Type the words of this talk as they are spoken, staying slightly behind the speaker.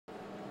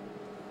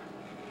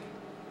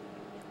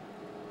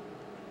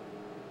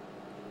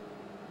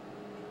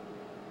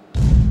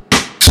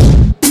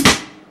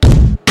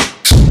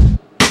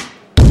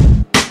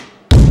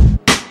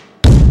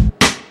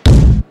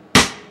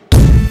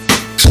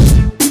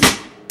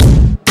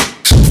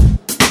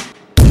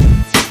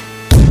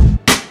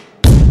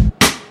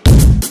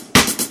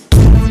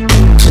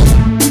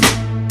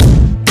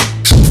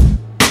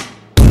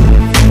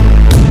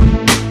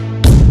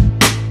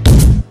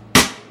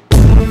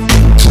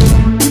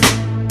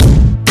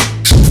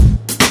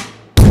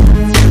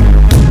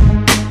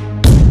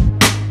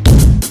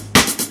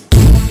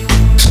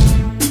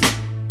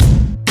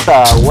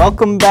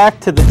Welcome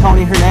back to the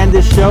Tony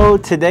Hernandez Show.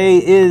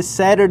 Today is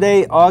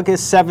Saturday,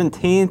 August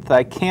 17th.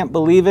 I can't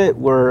believe it.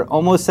 We're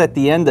almost at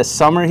the end of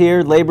summer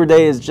here. Labor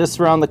Day is just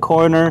around the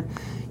corner.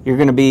 You're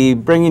going to be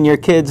bringing your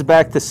kids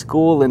back to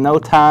school in no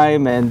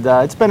time, and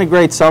it's been a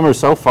great summer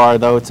so far,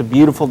 though. It's a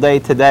beautiful day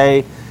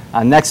today.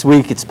 Next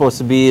week it's supposed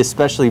to be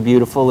especially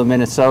beautiful in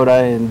Minnesota,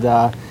 and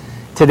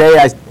today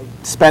I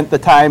spent the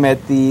time at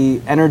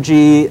the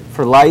Energy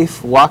for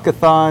Life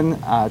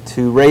walkathon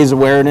to raise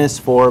awareness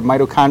for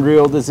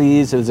mitochondrial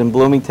disease. It was in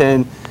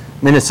Bloomington,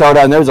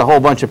 Minnesota, and there was a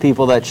whole bunch of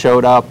people that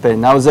showed up,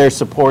 and I was there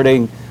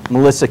supporting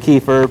Melissa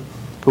Kiefer,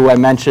 who I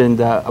mentioned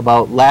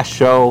about last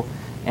show,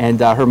 and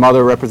her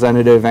mother,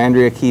 Representative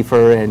Andrea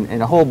Kiefer,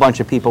 and a whole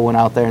bunch of people went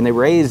out there, and they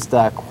raised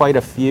quite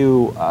a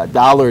few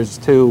dollars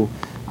too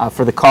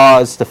for the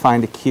cause to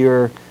find a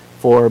cure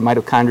for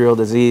mitochondrial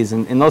disease.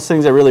 And those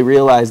things I really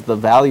realized the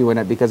value in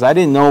it, because I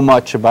didn't know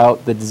much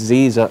about the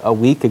disease a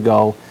week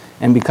ago.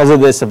 And because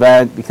of this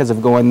event, because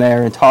of going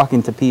there and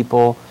talking to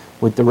people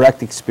with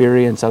direct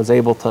experience, I was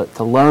able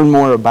to learn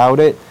more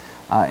about it.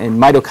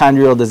 And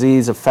mitochondrial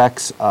disease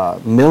affects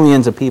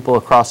millions of people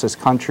across this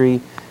country.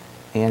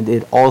 And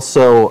it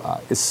also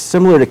is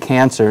similar to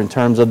cancer in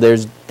terms of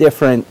there's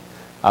different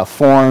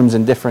forms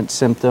and different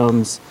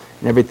symptoms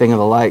and everything of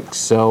the like.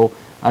 So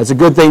it's a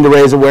good thing to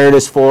raise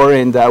awareness for,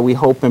 and we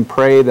hope and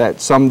pray that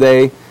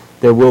someday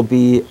there will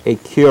be a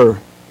cure.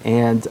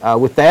 And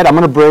with that, I'm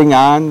going to bring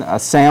on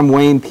Sam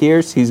Wayne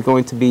Pierce. He's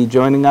going to be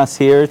joining us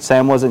here.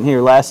 Sam wasn't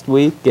here last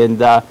week. And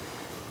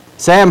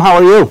Sam, how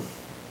are you?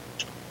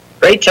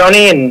 Great,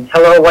 Tony, and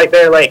hello, White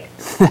Bear Lake.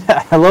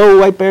 Hello,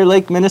 White Bear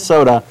Lake,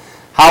 Minnesota.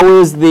 How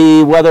is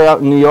the weather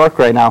out in New York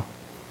right now?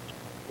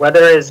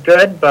 Weather is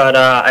good, but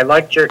I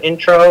liked your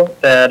intro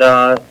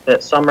that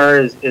summer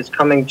is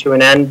coming to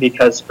an end,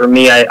 because for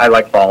me, I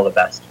like fall the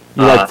best.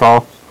 You like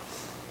fall?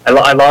 I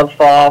love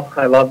fall.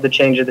 I love the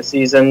change of the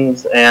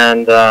seasons,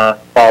 and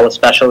fall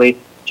especially.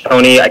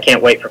 Tony, I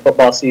can't wait for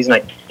football season. I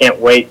can't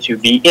wait to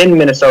be in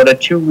Minnesota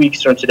 2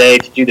 weeks from today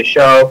to do the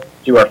show,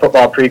 do our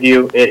football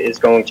preview. It is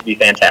going to be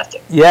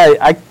fantastic. Yeah,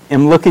 I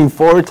am looking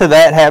forward to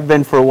that, have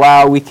been for a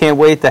while. We can't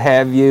wait to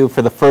have you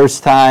for the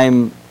first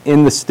time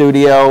in the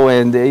studio,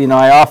 and you know,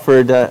 I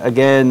offered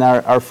again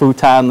our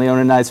futon,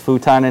 Leona and I's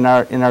futon in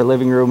our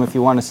living room if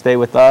you want to stay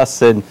with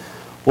us, and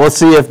we'll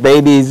see if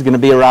baby's going to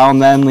be around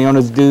then.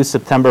 Leona's due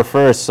September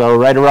 1st, so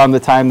right around the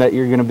time that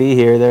you're going to be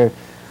here, there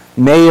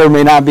may or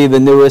may not be the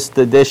newest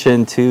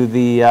addition to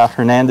the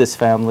Hernandez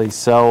family.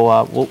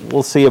 So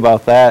we'll see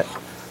about that.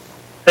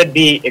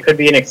 It could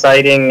be an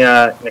exciting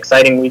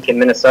week in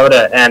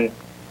Minnesota. And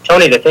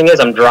Tony, the thing is,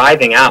 I'm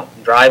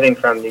driving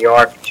from New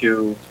York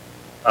to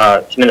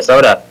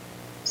Minnesota,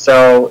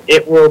 so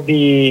it will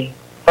be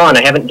fun.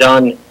 I haven't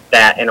done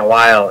that in a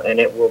while, and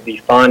it will be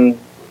fun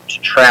to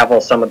travel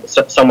so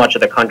much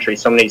of the country,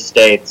 so many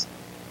states,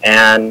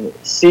 and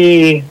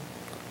see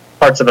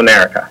parts of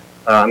America.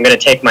 I'm going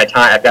to take my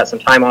time. I've got some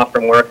time off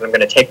from work, and I'm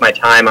going to take my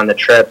time on the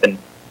trip and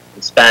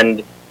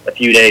spend a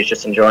few days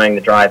just enjoying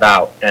the drive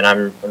out. And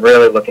I'm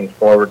really looking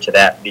forward to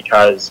that,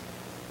 because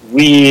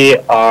we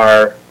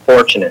are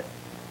fortunate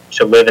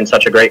to live in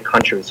such a great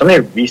country with so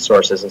many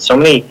resources and so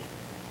many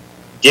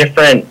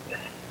different,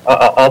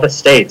 all the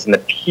states and the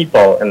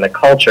people and the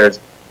cultures.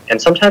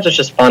 And sometimes it's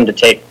just fun to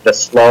take the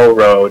slow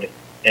road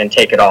and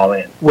take it all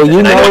in. Well,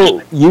 you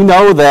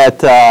know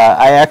that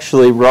I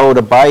actually rode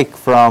a bike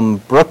from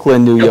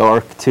Brooklyn, New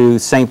York to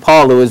St.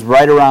 Paul. It was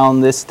right around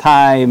this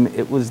time.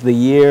 It was the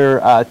year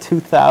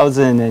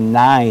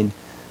 2009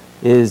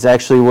 is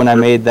actually when I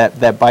made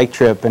that bike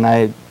trip, and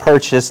I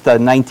purchased a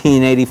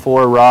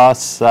 1984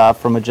 Ross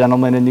from a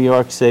gentleman in New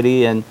York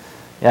City, and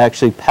I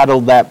actually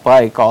pedaled that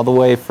bike all the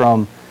way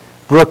from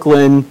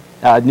Brooklyn,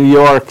 New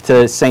York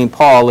to St.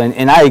 Paul,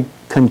 and I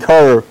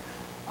concur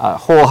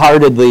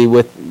wholeheartedly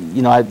with,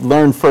 you know, I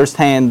learned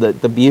firsthand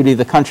the beauty of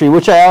the country,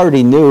 which I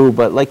already knew,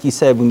 but like you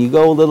said, when you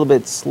go a little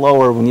bit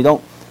slower, when you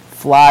don't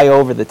fly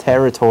over the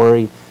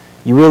territory,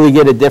 you really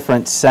get a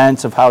different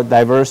sense of how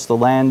diverse the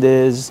land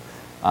is,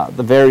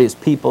 the various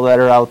people that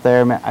are out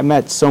there. I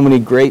met so many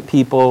great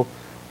people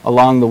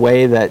along the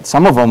way that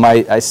some of them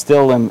I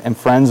still am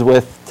friends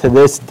with to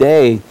this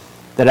day,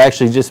 that I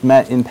actually just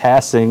met in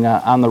passing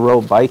on the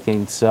road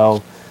biking.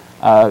 So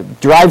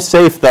drive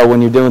safe, though,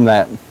 when you're doing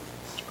that.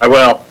 I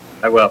will.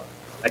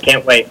 I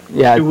can't wait.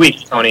 Yeah. 2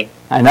 weeks, Tony.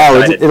 I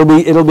know.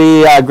 It'll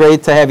be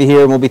great to have you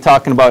here, and we'll be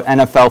talking about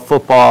NFL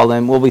football,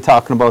 and we'll be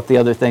talking about the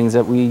other things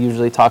that we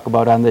usually talk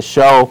about on this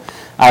show.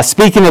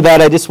 Speaking of that,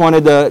 I just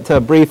wanted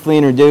to briefly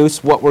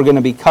introduce what we're going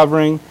to be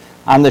covering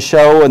on the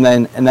show, and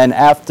then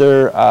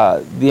after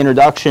the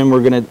introduction,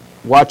 we're going to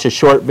watch a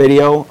short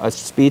video, a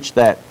speech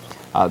that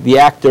the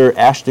actor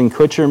Ashton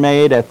Kutcher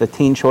made at the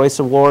Teen Choice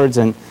Awards.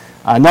 And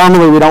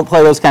normally we don't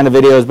play those kind of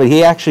videos, but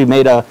he actually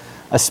made a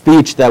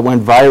speech that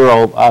went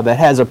viral that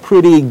has a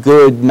pretty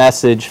good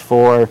message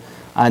for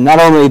not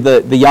only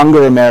the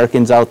younger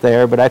Americans out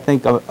there, but I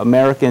think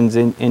Americans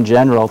in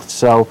general.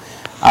 So,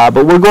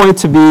 but we're going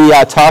to be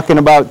talking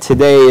about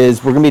today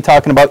we're going to be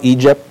talking about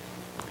Egypt.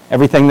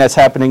 everything that's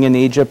happening in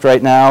Egypt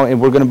right now, and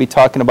we're going to be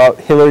talking about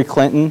Hillary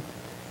Clinton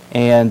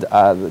and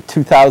the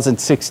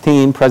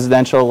 2016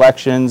 presidential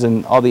elections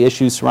and all the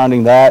issues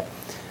surrounding that.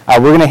 We're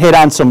going to hit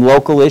on some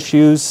local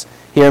issues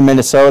here in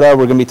Minnesota.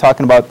 We're going to be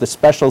talking about the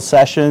special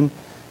session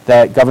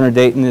that Governor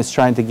Dayton is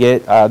trying to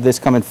get this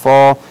coming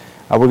fall.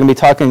 We're going to be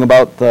talking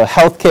about the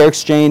healthcare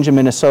exchange in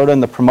Minnesota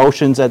and the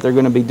promotions that they're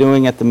going to be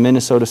doing at the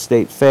Minnesota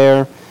State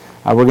Fair.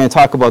 We're going to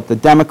talk about the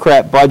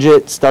Democrat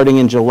budget starting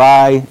in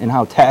July and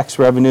how tax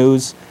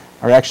revenues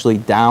are actually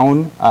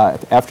down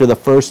after the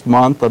first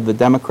month of the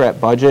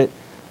Democrat budget.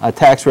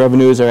 Tax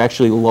revenues are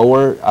actually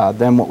lower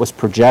than what was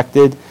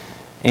projected.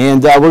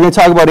 And we're going to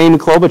talk about Amy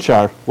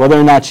Klobuchar, whether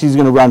or not she's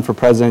going to run for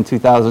president in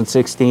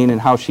 2016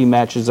 and how she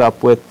matches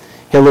up with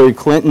Hillary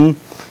Clinton.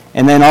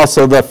 And then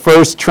also the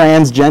first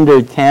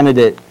transgender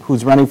candidate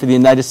who's running for the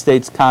United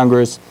States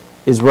Congress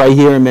is right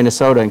here in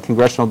Minnesota in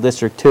Congressional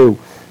District 2.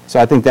 So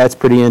I think that's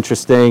pretty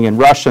interesting. And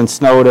Rush and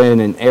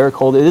Snowden and Eric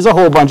Holder, there's a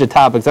whole bunch of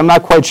topics. I'm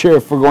not quite sure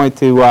if we're going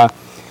to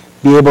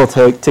be able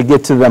to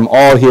get to them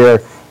all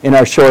here in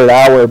our short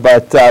hour.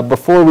 But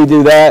before we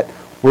do that,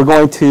 we're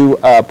going to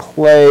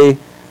play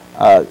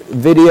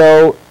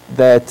video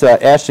that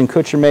Ashton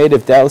Kutcher made,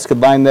 if Dallas could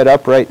line that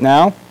up right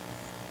now.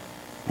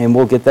 And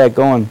we'll get that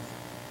going.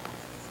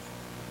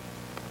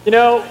 You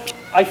know,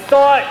 I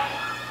thought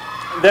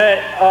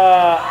that,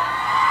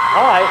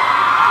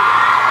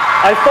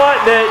 I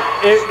thought that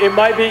it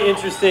might be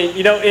interesting.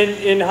 You know,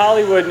 in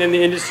Hollywood and in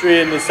the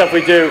industry and the stuff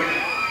we do,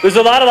 there's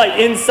a lot of like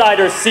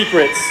insider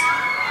secrets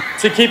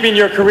to keeping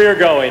your career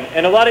going,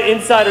 and a lot of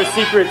insider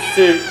secrets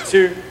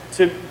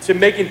to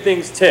making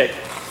things tick.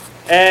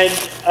 And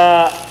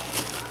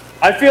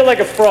I feel like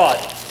a fraud.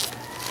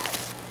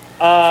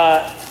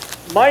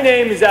 My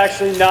name is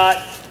actually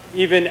not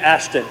even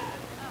Ashton.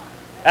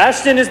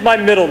 Ashton is my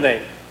middle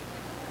name.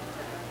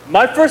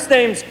 My first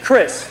name's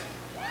Chris.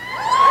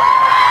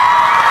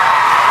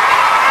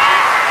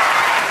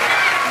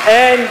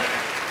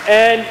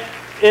 And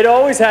it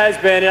always has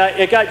been.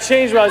 It got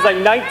changed when I was like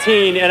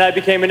 19 and I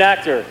became an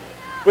actor.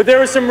 But there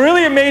were some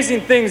really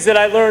amazing things that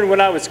I learned when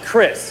I was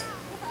Chris.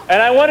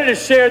 And I wanted to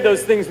share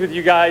those things with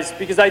you guys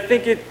because I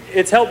think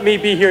it's helped me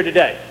be here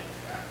today.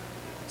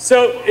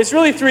 So it's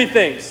really three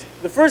things.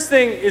 The first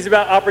thing is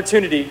about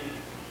opportunity.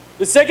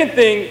 The second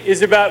thing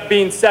is about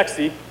being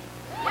sexy.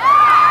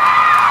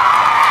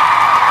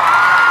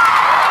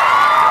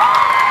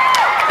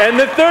 And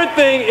the third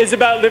thing is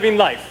about living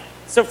life.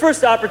 So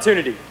first,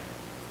 opportunity.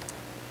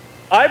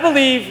 I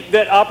believe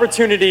that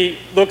opportunity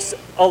looks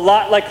a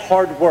lot like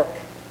hard work.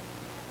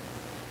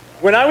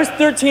 When I was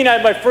 13, I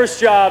had my first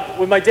job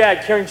with my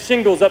dad carrying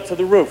shingles up to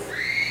the roof.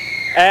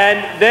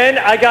 And then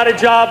I got a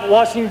job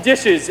washing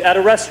dishes at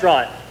a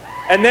restaurant.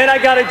 And then I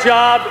got a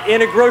job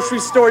in a grocery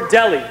store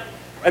deli.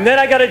 And then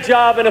I got a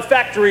job in a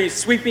factory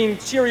sweeping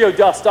Cheerio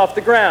dust off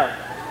the ground.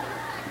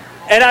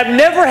 And I've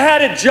never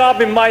had a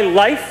job in my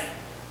life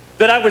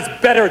that I was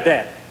better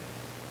than.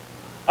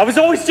 I was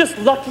always just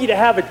lucky to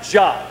have a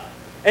job.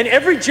 And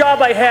every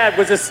job I had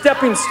was a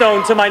stepping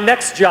stone to my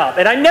next job.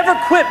 And I never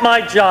quit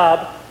my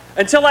job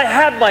until I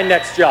had my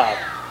next job.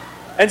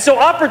 And so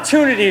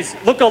opportunities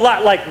look a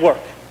lot like work.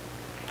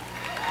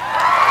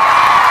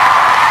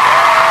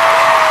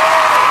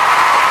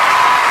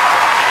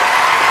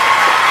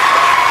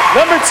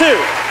 Number two,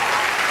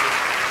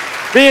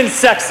 being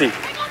sexy.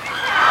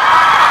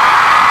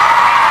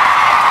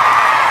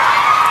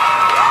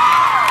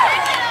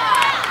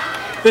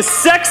 The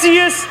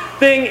sexiest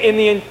thing in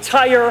the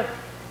entire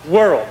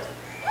world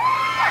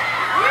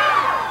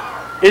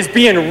is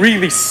being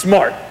really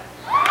smart.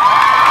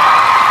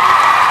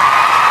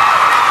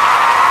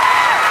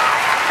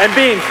 And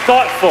being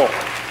thoughtful.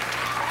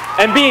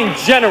 And being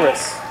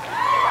generous.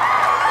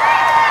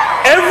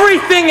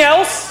 Everything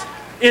else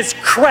is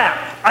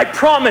crap. I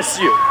promise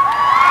you.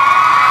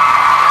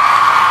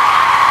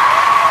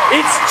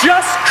 It's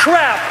just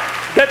crap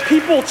that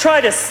people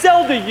try to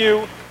sell to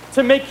you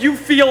to make you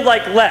feel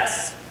like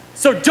less.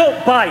 So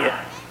don't buy it.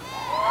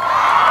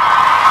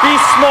 Be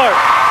smart,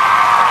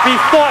 be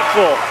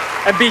thoughtful,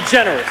 and be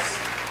generous.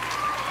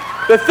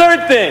 The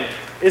third thing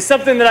is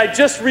something that I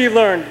just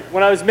relearned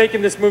when I was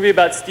making this movie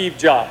about Steve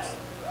Jobs.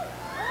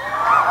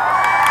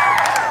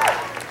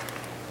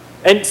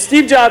 And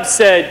Steve Jobs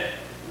said,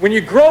 when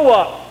you grow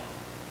up,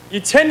 you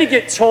tend to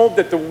get told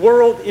that the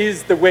world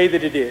is the way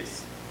that it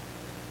is.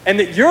 And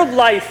that your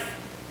life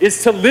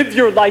is to live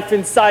your life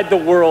inside the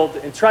world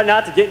and try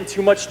not to get in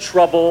too much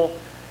trouble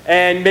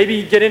and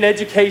maybe get an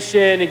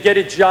education and get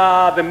a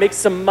job and make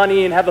some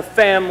money and have a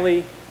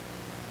family.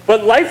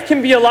 But life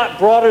can be a lot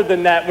broader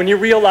than that when you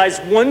realize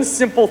one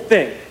simple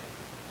thing.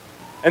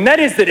 And that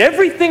is that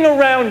everything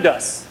around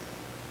us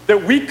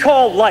that we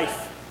call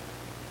life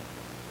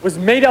was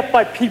made up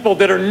by people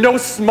that are no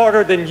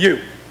smarter than you.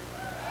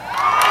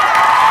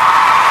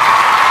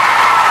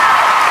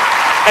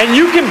 And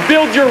you can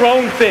build your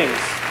own things.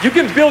 You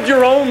can build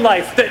your own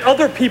life that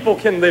other people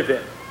can live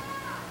in.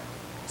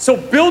 So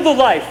build a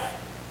life.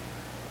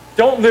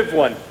 Don't live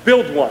one.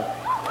 Build one.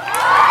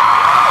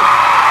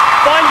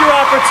 Find your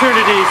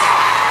opportunities.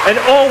 and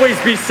always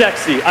be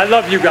sexy. I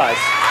love you guys.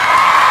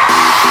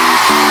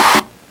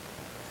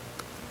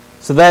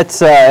 So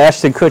that's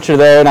Ashton Kutcher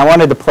there, and I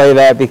wanted to play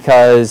that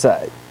because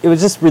it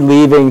was just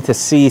relieving to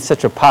see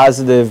such a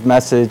positive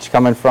message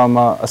coming from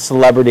a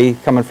celebrity,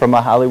 coming from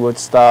a Hollywood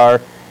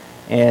star,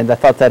 and I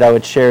thought that I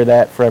would share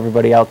that for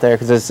everybody out there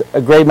because it's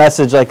a great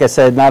message, like I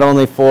said, not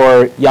only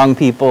for young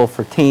people,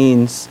 for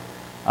teens,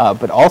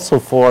 but also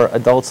for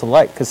adults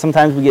alike, because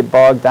sometimes we get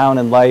bogged down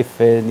in life,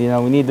 and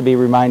we need to be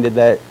reminded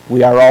that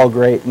we are all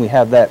great and we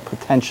have that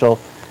potential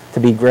to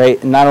be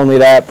great. And not only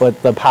that,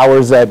 but the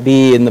powers that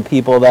be and the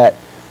people that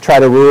try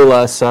to rule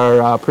us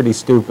are pretty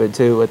stupid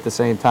too at the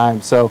same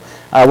time. So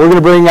we're going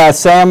to bring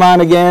Sam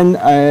on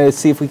again,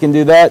 see if we can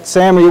do that.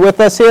 Sam, are you with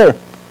us here?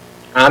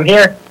 I'm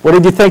here. What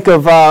did you think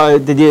of,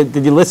 did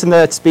you listen to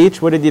that speech?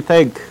 What did you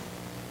think?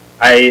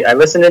 I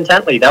listened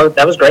intently.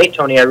 That was great,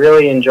 Tony. I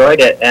really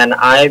enjoyed it. And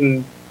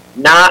I'm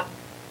not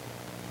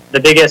the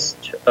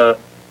biggest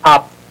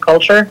pop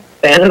culture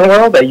fan in the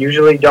world. I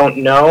usually don't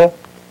know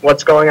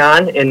what's going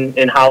on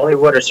in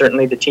Hollywood or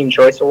certainly the Teen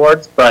Choice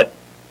Awards, but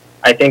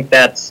I think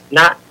that's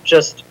not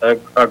just a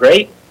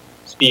great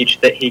speech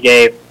that he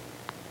gave,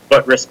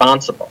 but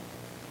responsible,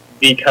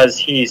 because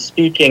he's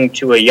speaking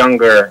to a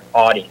younger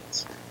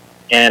audience.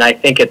 And I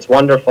think it's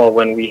wonderful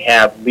when we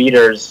have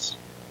leaders.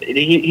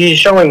 He's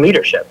showing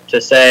leadership to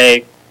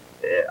say,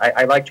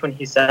 I liked when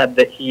he said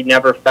that he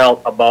never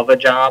felt above a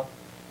job.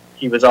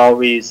 He was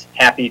always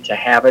happy to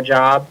have a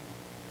job.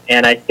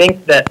 And I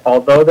think that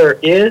although there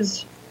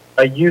is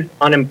a youth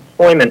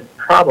unemployment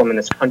problem in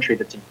this country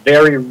that's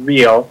very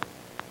real,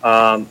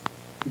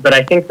 but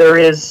I think there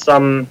is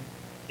some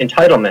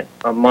entitlement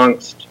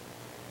amongst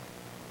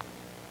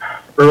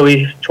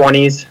early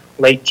 20s,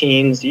 late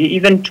teens,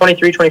 even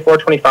 23, 24,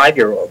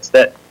 25-year-olds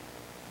that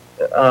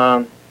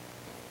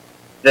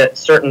that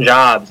certain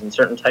jobs and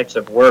certain types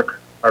of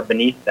work are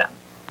beneath them.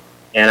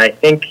 And I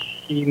think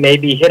he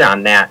maybe hit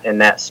on that in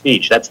that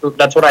speech. That's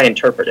what I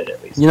interpreted,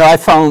 at least.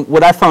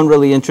 What I found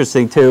really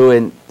interesting too,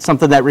 and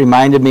something that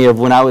reminded me of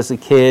when I was a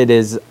kid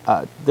is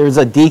there's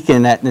a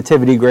deacon at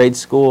Nativity Grade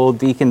School,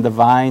 Deacon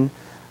Devine,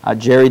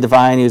 Jerry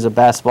Devine. He was a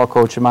basketball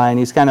coach of mine.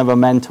 He's kind of a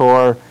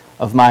mentor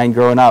of mine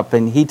growing up,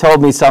 and he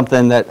told me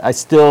something that I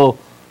still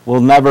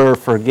will never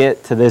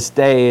forget to this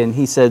day. And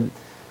he said,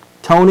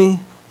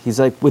 Tony, he's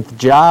like, with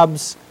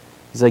jobs,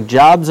 he's like,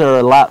 jobs are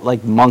a lot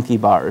like monkey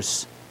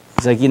bars.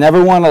 He's like, you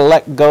never want to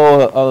let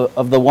go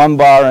of the one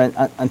bar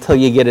until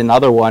you get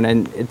another one.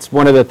 And it's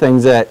one of the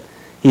things that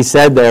he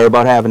said there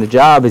about having a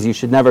job is you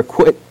should never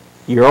quit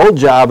your old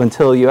job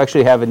until you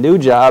actually have a new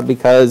job,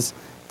 because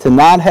to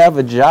not have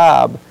a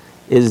job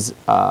is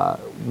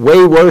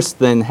way worse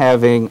than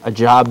having a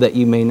job that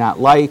you may not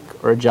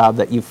like or a job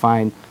that you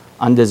find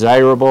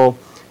undesirable.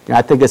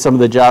 I think of some of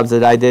the jobs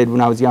that I did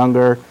when I was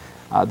younger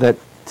that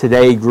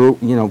today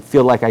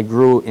feel like I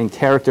grew in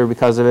character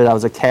because of it. I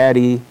was a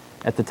caddy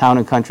at the Town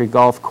and Country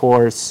Golf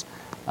Course.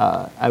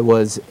 I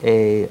was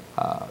a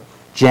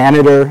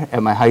janitor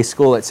at my high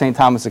school at St.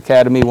 Thomas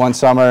Academy one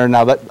summer.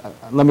 Now,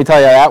 let me tell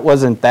you, that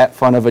wasn't that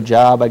fun of a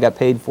job. I got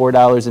paid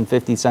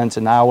 $4.50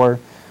 an hour,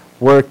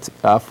 worked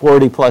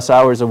 40-plus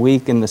hours a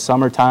week in the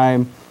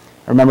summertime.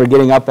 I remember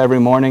getting up every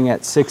morning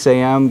at 6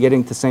 a.m.,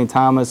 getting to St.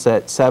 Thomas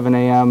at 7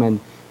 a.m., and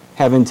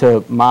having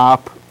to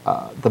mop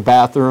the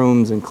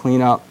bathrooms and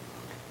clean up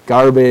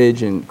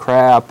garbage and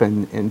crap,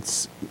 and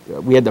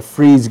we had to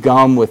freeze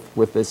gum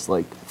with this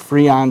like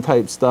Freon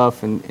type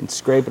stuff and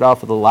scrape it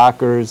off of the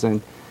lockers. And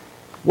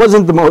it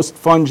wasn't the most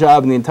fun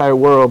job in the entire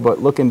world, but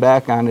looking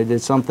back on it,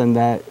 it's something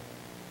that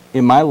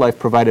in my life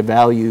provided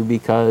value,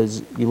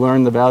 because you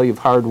learn the value of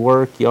hard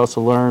work. You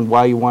also learn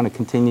why you want to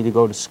continue to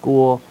go to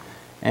school,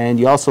 and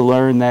you also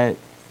learn that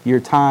your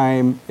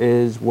time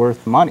is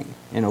worth money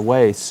in a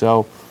way.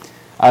 So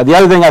the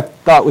other thing I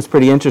thought was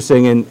pretty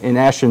interesting in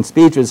Ashton's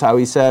speech was how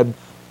he said,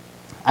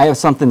 I have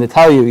something to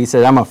tell you. He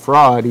said, I'm a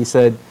fraud. He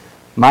said,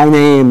 my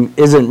name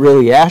isn't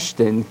really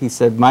Ashton. He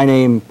said, my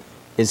name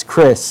is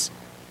Chris.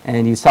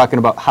 And he was talking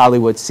about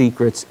Hollywood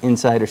secrets,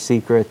 insider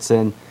secrets.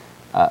 And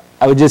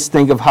I would just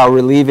think of how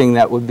relieving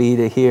that would be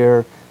to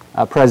hear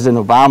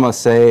President Obama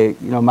say,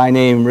 my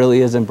name really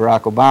isn't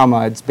Barack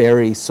Obama, it's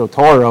Barry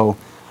Soetoro.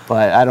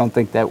 But I don't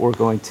think that we're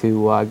going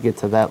to get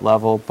to that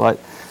level. But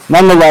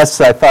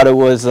nonetheless, I thought it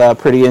was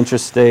pretty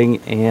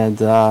interesting,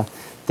 and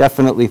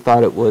definitely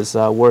thought it was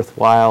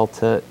worthwhile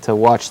to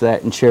watch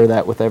that and share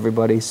that with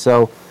everybody.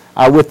 So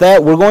with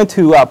that, we're going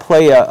to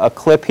play a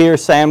clip here,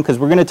 Sam, because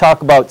we're going to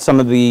talk about some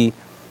of the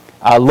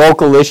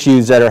local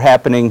issues that are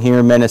happening here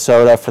in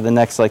Minnesota for the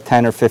next like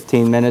 10 or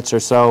 15 minutes or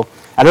so.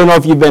 I don't know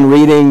if you've been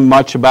reading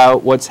much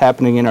about what's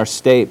happening in our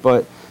state,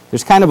 but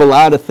there's kind of a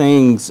lot of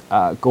things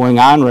going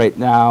on right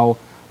now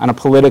on a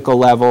political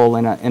level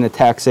and a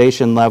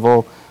taxation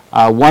level.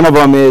 One of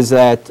them is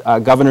that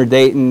Governor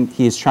Dayton,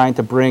 he is trying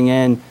to bring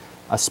in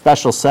a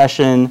special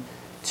session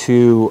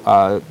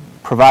to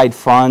provide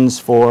funds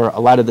for a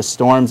lot of the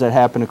storms that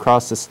happen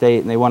across the state,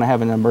 and they want to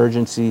have an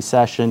emergency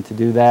session to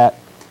do that.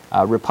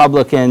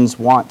 Republicans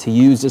want to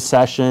use the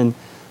session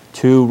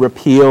to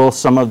repeal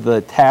some of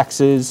the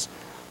taxes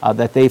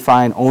that they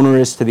find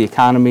onerous to the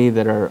economy,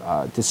 that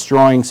are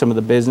destroying some of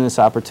the business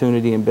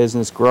opportunity and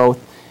business growth.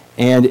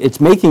 And it's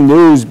making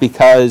news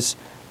because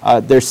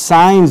there's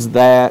signs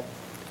that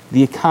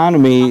the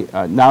economy,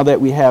 now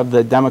that we have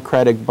the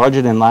Democratic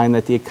budget in line,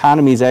 that the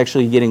economy is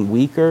actually getting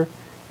weaker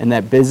and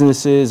that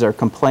businesses are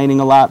complaining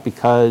a lot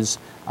because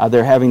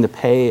they're having to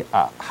pay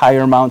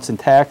higher amounts in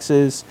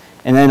taxes.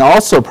 And then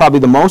also, probably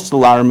the most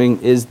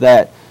alarming is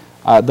that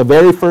the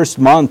very first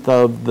month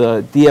of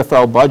the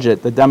DFL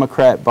budget, the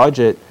Democrat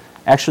budget,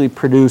 actually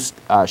produced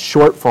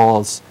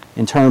shortfalls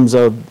in terms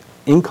of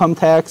income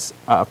tax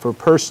for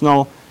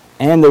personal,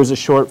 and there was a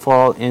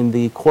shortfall in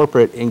the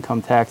corporate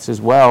income tax as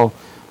well,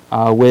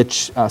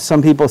 which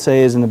some people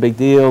say isn't a big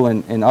deal,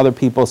 and other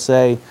people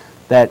say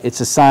that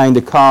it's a sign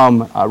to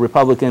come.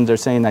 Republicans are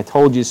saying, I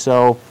told you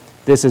so.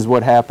 This is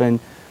what happened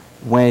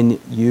when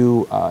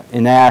you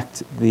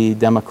enact the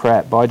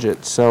Democrat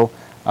budget. So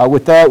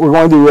with that, we're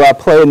going to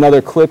play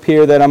another clip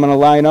here that I'm going to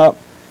line up.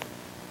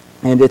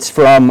 And it's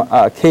from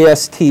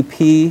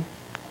KSTP.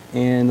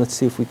 And let's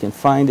see if we can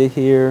find it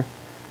here.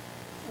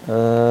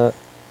 Where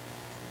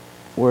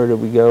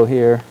did we go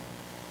here?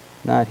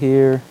 Not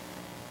here.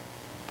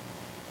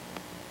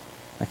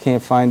 I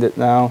can't find it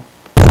now.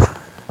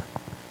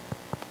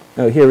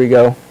 Oh, here we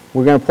go.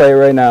 We're going to play it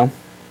right now.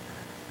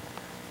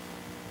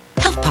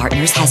 Health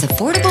Partners has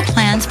affordable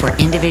plans for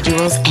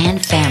individuals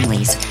and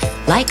families,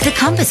 like the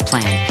Compass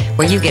Plan,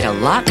 where you get a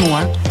lot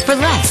more for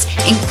less,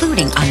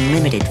 including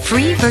unlimited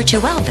free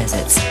virtual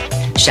visits.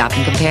 Shop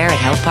and compare at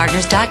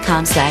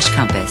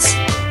healthpartners.com/compass.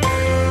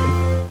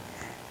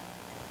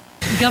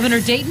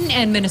 Governor Dayton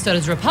and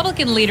Minnesota's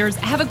Republican leaders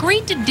have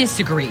agreed to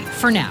disagree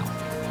for now.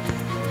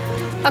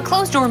 A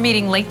closed-door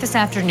meeting late this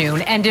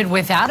afternoon ended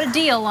without a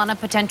deal on a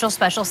potential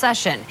special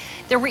session.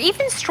 There were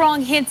even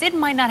strong hints it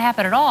might not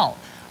happen at all.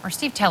 Our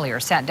Steve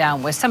Tellier sat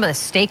down with some of the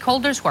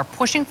stakeholders who are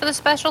pushing for the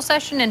special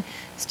session. And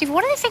Steve,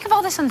 what do they think of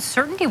all this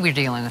uncertainty we're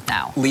dealing with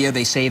now? Leah,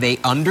 they say they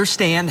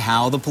understand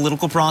how the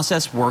political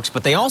process works,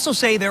 but they also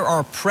say there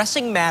are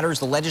pressing matters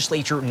the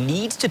legislature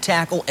needs to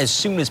tackle as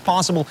soon as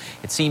possible.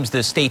 It seems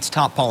the state's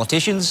top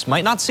politicians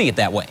might not see it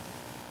that way.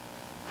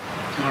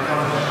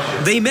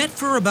 They met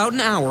for about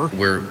an hour.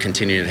 We're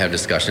continuing to have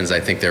discussions. I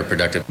think they're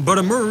productive. But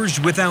emerged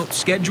without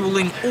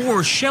scheduling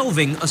or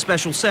shelving a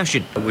special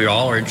session. We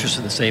all are interested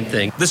in the same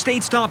thing. The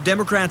state's top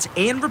Democrats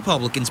and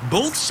Republicans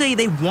both say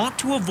they want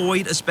to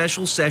avoid a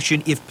special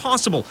session if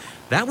possible.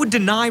 That would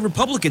deny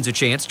Republicans a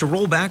chance to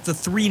roll back the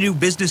 3 new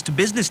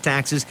business-to-business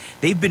taxes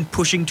they've been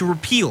pushing to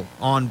repeal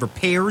on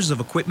repairs of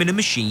equipment and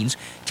machines,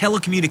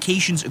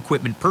 telecommunications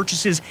equipment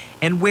purchases,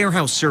 and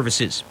warehouse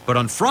services. But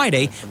on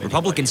Friday,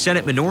 Republican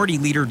Senate Minority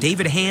Leader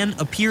David Hann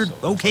appeared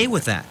okay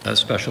with that. A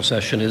special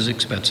session is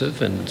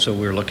expensive, and so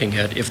we're looking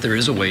at if there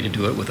is a way to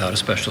do it without a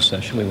special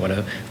session. We want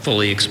to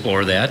fully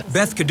explore that.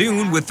 Beth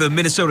Cadoon with the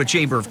Minnesota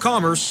Chamber of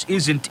Commerce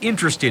isn't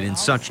interested in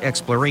such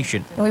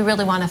exploration. We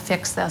really want to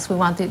fix this. We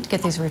want to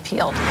get these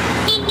repealed.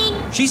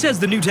 She says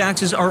the new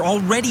taxes are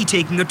already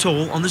taking a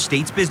toll on the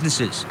state's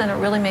businesses. And it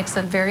really makes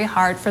it very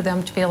hard for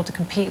them to be able to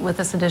compete with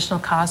this additional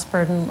cost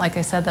burden, like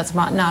I said, that's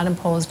not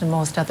imposed in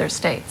most other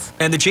states.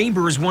 And the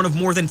Chamber is one of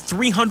more than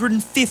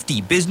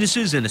 350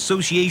 businesses and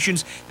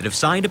associations that have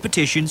signed a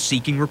petition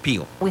seeking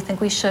repeal. We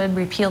think we should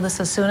repeal this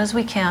as soon as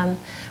we can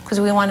because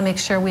we want to make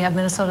sure we have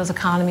Minnesota's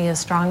economy as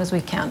strong as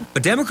we can.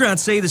 But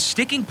Democrats say the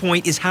sticking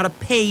point is how to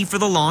pay for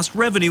the lost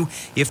revenue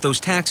if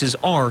those taxes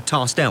are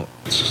tossed out.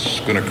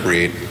 It's going to create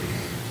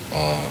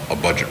a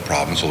budget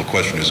problem, so the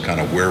question is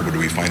kind of where would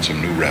we find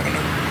some new revenue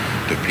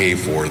to pay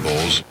for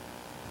those?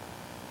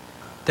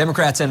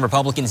 Democrats and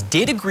Republicans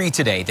did agree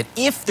today that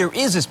if there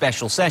is a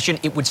special session,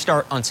 it would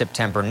start on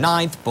September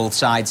 9th. Both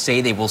sides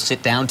say they will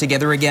sit down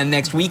together again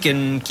next week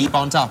and keep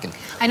on talking.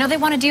 I know they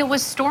want to deal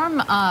with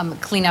storm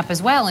cleanup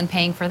as well and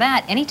paying for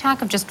that. Any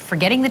talk of just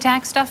forgetting the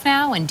tax stuff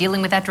now and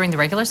dealing with that during the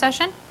regular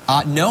session?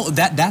 No,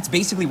 that's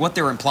basically what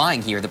they're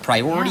implying here. The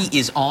priority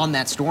is on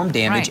that storm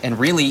damage, and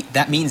really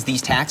that means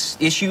these tax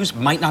issues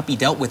might not be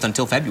dealt with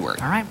until February.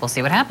 All right, we'll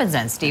see what happens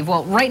then, Steve.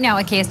 Well, right now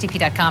at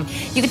KSTP.com,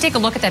 you can take a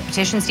look at that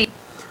petition, Steve.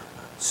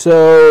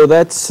 So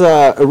that's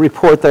a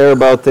report there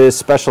about this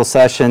special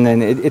session,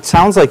 and it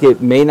sounds like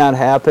it may not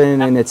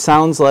happen, and it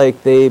sounds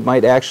like they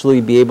might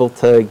actually be able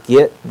to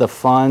get the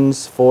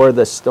funds for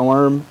the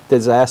storm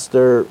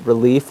disaster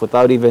relief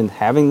without even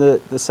having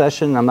the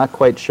session. I'm not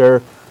quite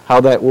sure how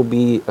that will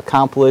be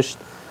accomplished,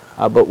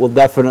 but we'll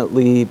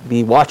definitely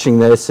be watching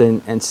this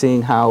and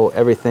seeing how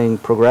everything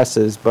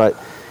progresses. But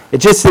it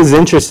just is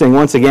interesting,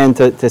 once again,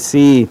 to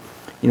see,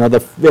 you know, the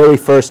very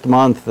first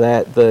month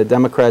that the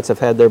Democrats have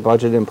had their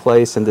budget in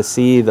place, and to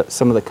see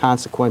some of the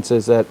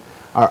consequences that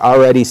are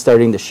already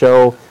starting to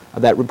show.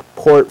 That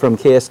report from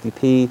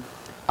KSTP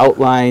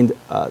outlined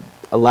a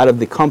lot of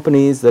the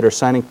companies that are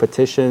signing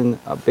petition,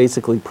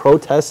 basically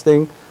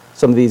protesting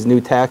some of these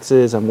new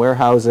taxes on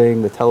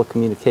warehousing, the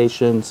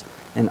telecommunications,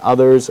 and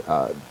others,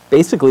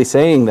 basically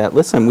saying that,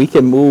 listen, we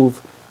can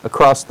move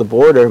across the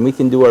border and we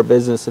can do our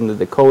business in the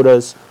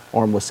Dakotas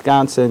or in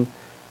Wisconsin,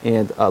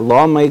 And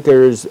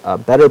lawmakers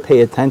better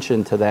pay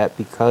attention to that,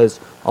 because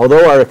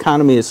although our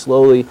economy is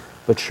slowly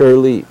but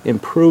surely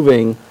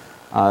improving,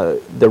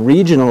 the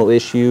regional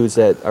issues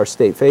that our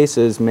state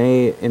faces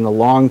may, in the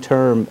long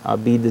term,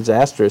 be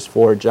disastrous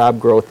for job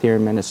growth here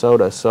in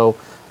Minnesota. So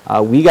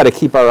we got to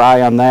keep our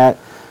eye on that.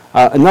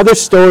 Another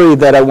story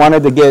that I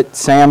wanted to get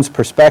Sam's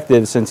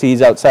perspective, since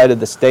he's outside of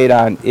the state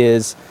on,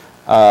 is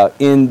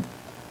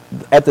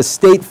at the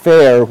state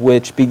fair,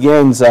 which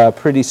begins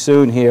pretty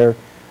soon here.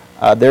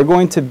 They're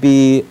going to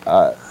be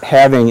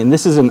having, and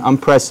this is an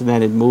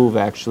unprecedented move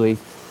actually,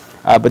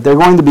 but they're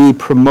going to be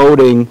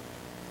promoting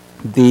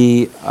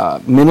the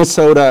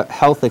Minnesota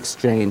Health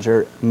Exchange,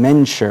 or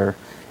MNSure,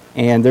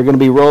 and they're going to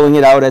be rolling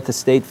it out at the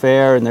state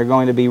fair, and they're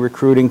going to be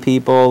recruiting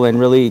people and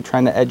really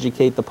trying to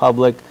educate the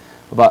public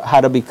about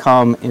how to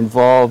become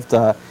involved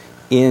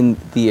in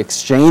the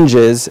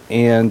exchanges.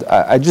 And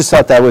I just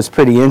thought that was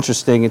pretty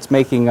interesting. It's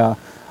making a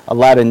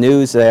lot of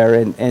news there.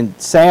 And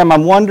Sam,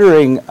 I'm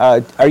wondering,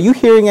 are you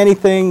hearing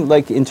anything,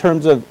 like in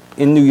terms of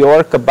in New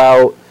York,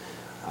 about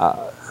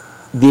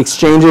the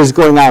exchanges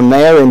going on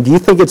there? And do you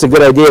think it's a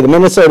good idea? The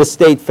Minnesota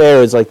State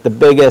Fair is like the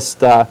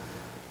biggest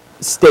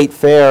state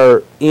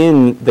fair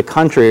in the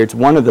country. It's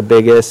one of the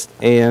biggest,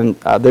 and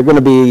they're going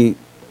to be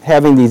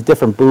having these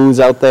different booths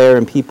out there,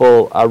 and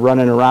people are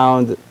running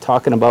around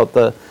talking about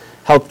the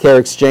healthcare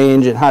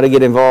exchange and how to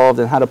get involved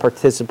and how to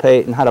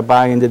participate and how to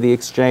buy into the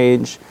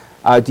exchange.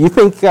 Do you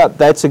think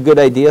that's a good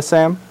idea,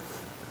 Sam?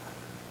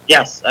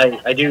 Yes,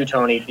 I do,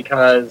 Tony,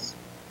 because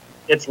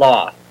it's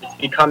law. It's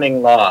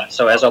becoming law.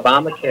 So as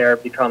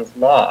Obamacare becomes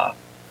law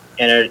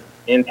and it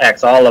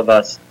impacts all of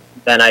us,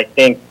 then I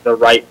think the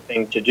right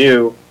thing to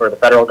do for the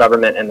federal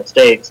government and the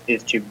states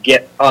is to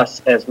get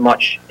us as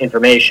much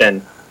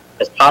information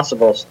as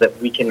possible so that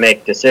we can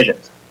make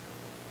decisions.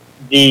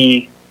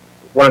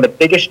 One of the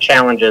biggest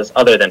challenges,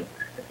 other than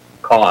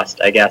cost,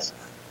 I guess,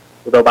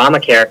 with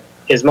Obamacare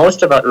is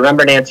most of it,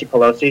 remember Nancy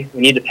Pelosi?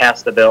 We need to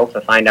pass the bill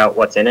to find out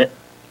what's in it.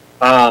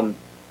 That's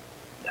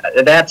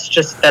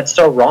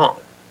so wrong.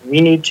 We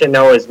need to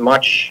know as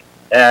much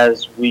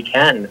as we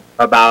can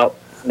about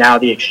now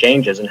the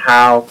exchanges and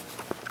how,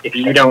 if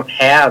you don't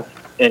have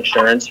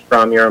insurance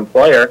from your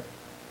employer,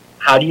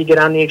 how do you get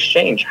on the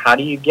exchange? How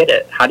do you get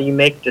it? How do you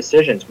make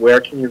decisions?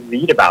 Where can you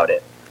read about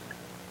it?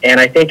 And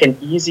I think an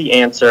easy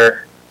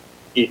answer,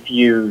 if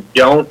you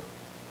don't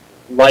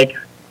like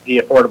the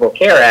Affordable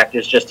Care Act,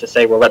 is just to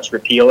say, well, let's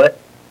repeal it.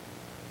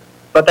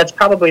 But that's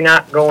probably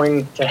not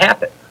going to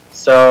happen.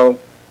 So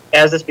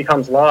as this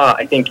becomes law,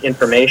 I think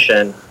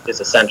information is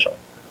essential.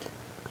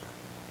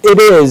 It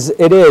is,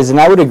 and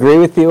I would agree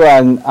with you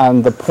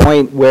on the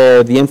point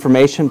where the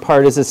information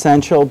part is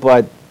essential,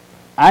 but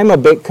I'm a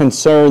bit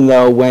concerned,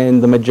 though, when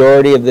the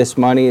majority of this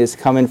money is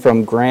coming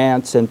from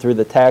grants and through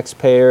the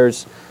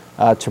taxpayers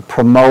to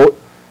promote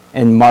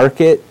and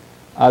market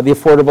the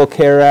Affordable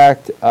Care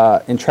Act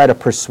and try to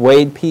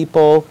persuade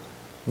people,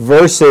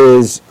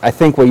 versus I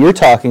think what you're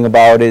talking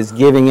about is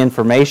giving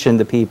information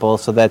to people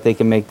so that they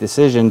can make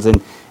decisions.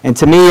 And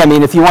to me, I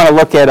mean, if you want to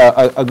look at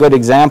a good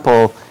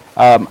example,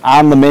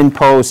 on the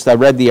MinnPost, I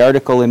read the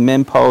article in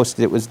MinnPost.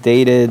 It was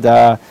dated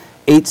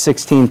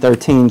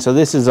 8/16/13, so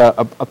this is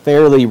a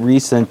fairly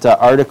recent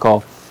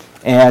article,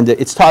 and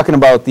it's talking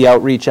about the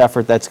outreach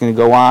effort that's going to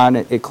go on.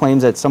 It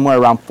claims that somewhere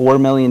around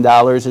 $4 million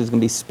is going to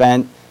be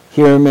spent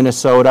here in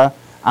Minnesota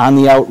on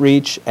the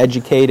outreach,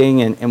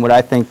 educating, and what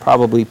I think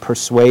probably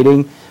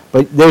persuading.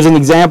 But there's an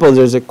example,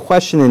 there's a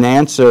question and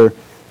answer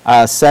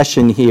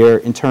session here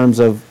in terms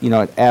of, you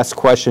know, it asks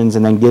questions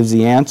and then gives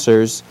the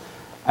answers.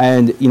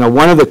 And, you know,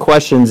 one of the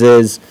questions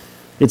is,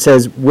 it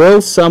says,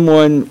 will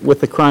someone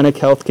with a chronic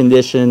health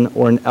condition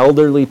or an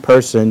elderly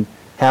person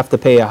have to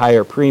pay a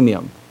higher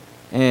premium?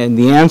 And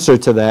the answer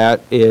to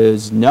that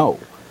is no,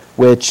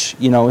 which,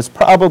 you know, is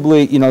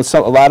probably, you know,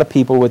 so a lot of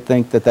people would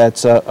think that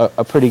that's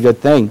a pretty good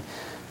thing.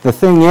 The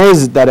thing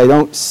is that I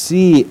don't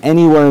see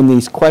anywhere in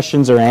these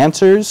questions or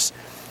answers,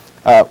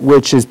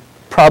 which is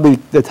probably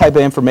the type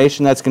of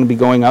information that's going to be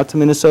going out to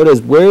Minnesota,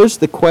 is where's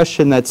the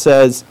question that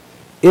says,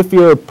 if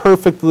you're a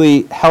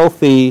perfectly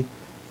healthy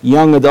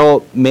young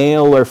adult,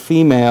 male or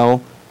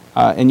female,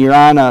 and you're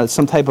on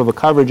some type of a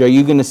coverage, are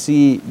you going to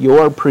see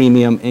your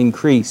premium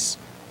increase?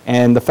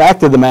 And the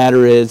fact of the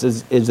matter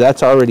is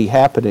that's already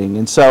happening.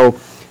 And so,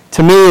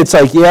 to me, it's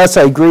like, yes,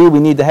 I agree, we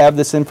need to have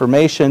this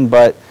information,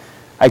 but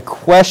I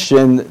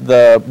question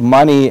the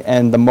money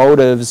and the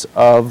motives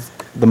of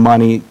the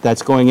money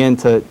that's going in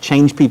to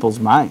change people's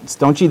minds.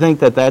 Don't you think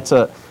that that's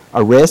a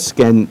risk?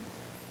 And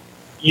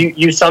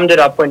You summed it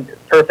up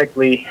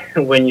perfectly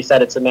when you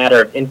said it's a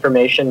matter of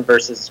information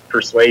versus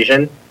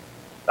persuasion.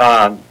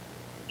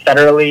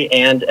 Federally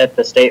and at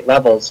the state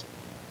levels,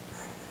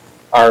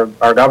 our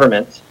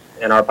government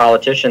and our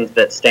politicians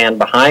that stand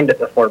behind the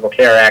Affordable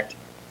Care Act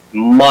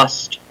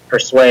must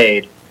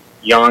persuade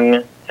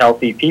young,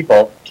 healthy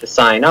people to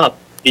sign up,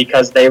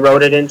 because they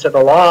wrote it into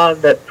the law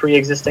that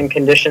pre-existing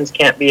conditions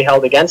can't be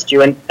held against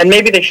you. And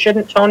maybe they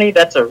shouldn't, Tony.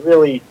 That's a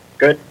really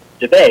good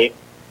debate.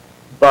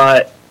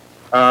 But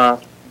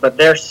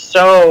they're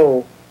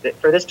so that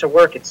for this to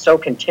work, it's so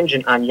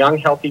contingent on young,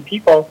 healthy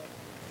people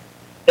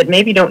that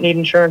maybe don't need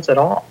insurance at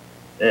all.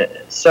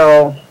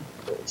 So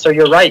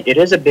you're right. It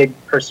is a big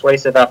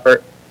persuasive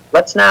effort.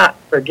 Let's not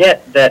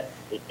forget that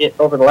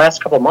over the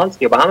last couple of months,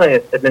 the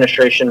Obama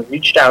administration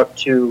reached out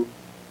to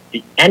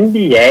the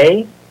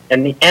NBA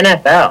and the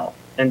NFL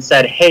and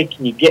said, hey,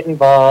 can you get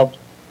involved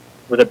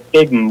with a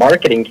big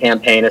marketing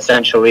campaign,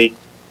 essentially?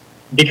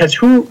 Because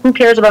who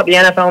cares about the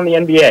NFL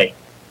and the NBA?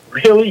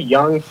 Really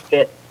young,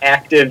 fit,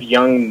 active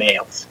young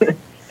males.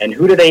 And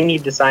who do they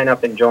need to sign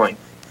up and join?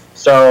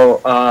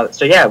 So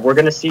yeah, we're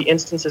going to see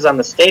instances on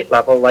the state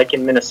level, like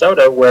in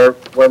Minnesota, where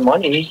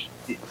money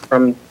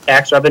from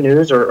tax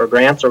revenues or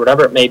grants or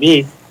whatever it may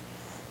be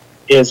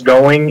is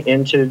going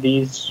into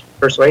these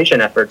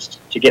persuasion efforts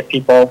to get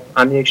people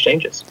on the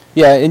exchanges.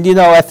 Yeah, and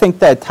I think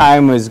that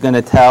time is going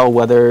to tell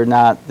whether or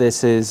not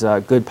this is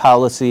good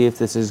policy, if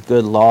this is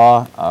good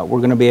law. We're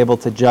going to be able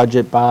to judge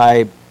it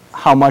by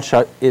how much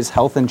is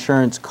health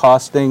insurance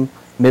costing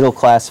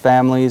middle-class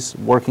families,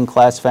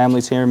 working-class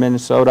families here in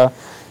Minnesota.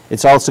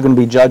 It's also going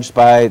to be judged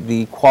by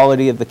the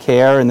quality of the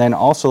care and then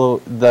also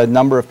the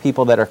number of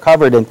people that are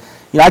covered. And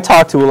I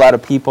talk to a lot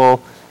of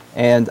people,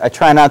 and I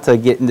try not to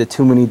get into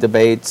too many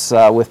debates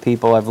with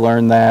people. I've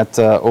learned that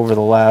over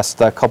the last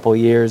couple of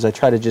years. I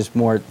try to just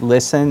more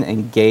listen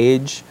and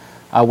gauge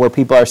where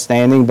people are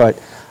standing.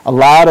 But a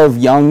lot of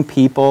young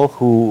people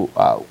who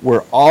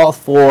were all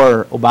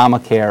for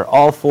Obamacare,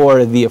 all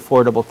for the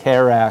Affordable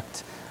Care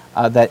Act,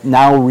 that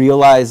now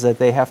realize that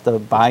they have to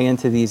buy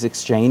into these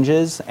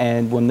exchanges,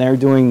 and when they're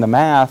doing the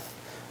math,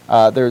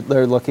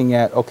 they're looking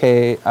at,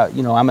 okay,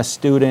 I'm a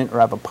student, or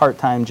I have a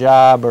part-time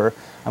job, or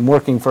I'm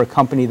working for a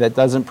company that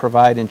doesn't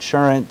provide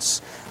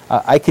insurance.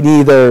 I could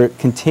either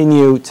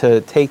continue to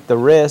take the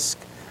risk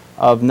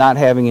of not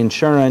having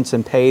insurance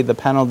and pay the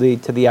penalty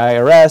to the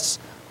IRS,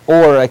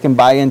 or I can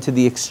buy into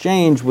the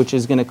exchange, which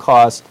is going to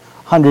cost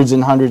hundreds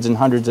and hundreds and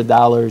hundreds of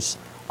dollars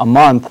a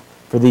month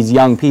for these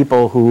young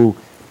people who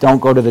don't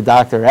go to the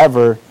doctor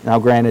ever. Now,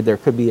 granted, there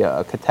could be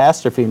a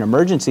catastrophe, an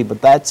emergency, but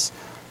that's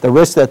the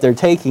risk that they're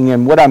taking.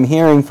 And what I'm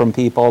hearing from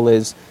people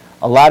is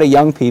a lot of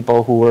young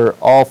people who are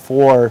all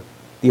for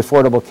the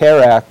Affordable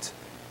Care Act,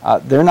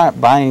 they're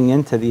not buying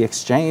into the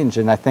exchange.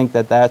 And I think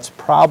that that's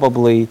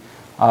probably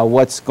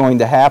what's going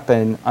to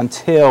happen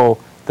until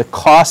the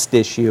cost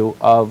issue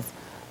of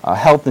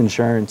health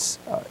insurance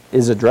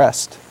is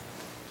addressed.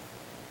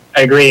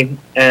 I agree.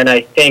 And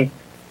I think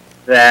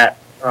that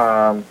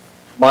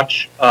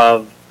much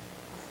of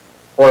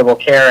Affordable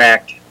Care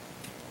Act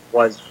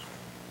was,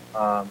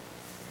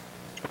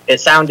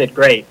 it sounded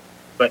great,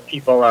 but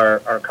people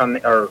are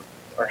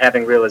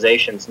having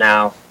realizations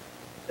now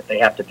that they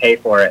have to pay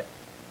for it,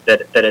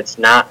 that it's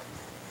not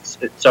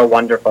so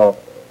wonderful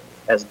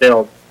as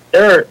billed.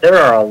 There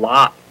are a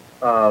lot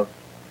of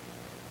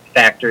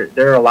factors,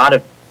 there are a lot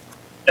of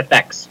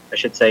effects, I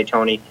should say,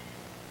 Tony,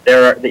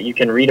 that you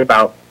can read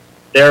about.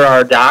 There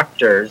are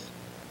doctors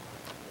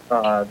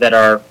that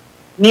are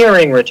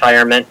nearing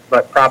retirement,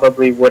 but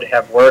probably would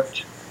have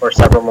worked for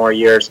several more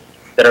years,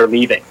 that are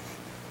leaving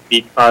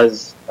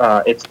because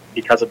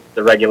because of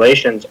the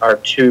regulations are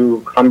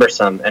too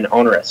cumbersome and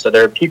onerous. So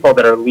there are people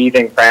that are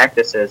leaving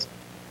practices,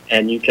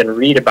 and you can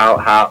read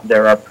about how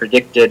there are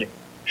predicted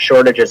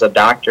shortages of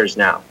doctors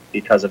now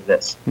because of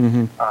this.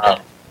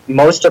 Mm-hmm.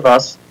 Most of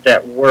us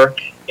that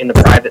work in the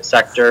private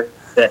sector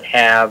that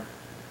have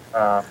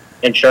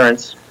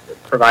insurance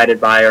provided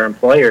by our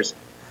employers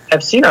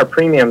have seen our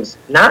premiums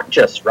not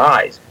just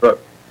rise, but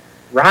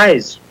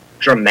rise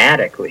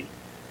dramatically.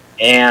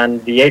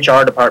 And the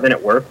HR department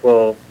at work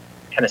will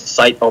kind of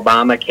cite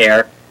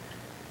Obamacare,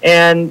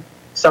 and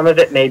some of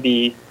it may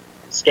be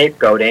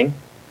scapegoating,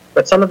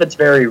 but some of it's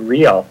very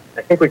real.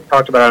 I think we've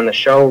talked about it on the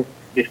show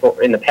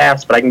before in the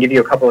past, but I can give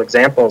you a couple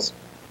examples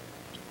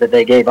that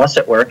they gave us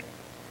at work.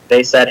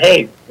 They said,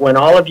 hey, when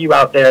all of you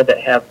out there that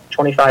have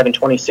 25 and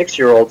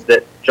 26-year-olds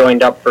that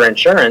joined up for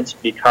insurance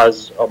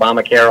because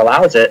Obamacare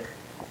allows it,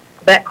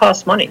 that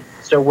costs money.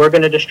 So we're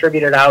going to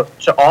distribute it out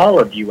to all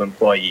of you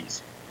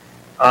employees.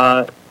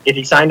 If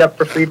you signed up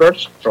for free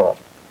birth control,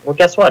 well,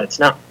 guess what? It's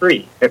not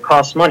free. It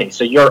costs money.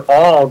 So you're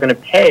all going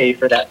to pay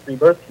for that free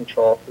birth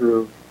control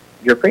through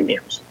your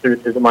premiums, through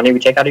the money we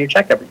take out of your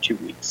check every 2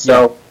 weeks.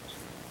 So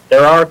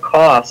there are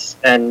costs,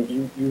 and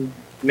you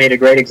made a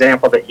great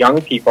example that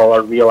young people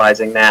are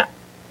realizing that,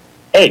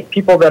 hey,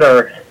 people that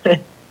are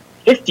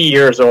 50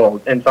 years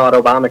old and thought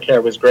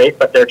Obamacare was great,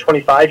 but their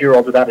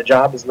 25-year-old without a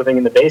job is living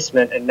in the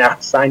basement and now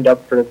signed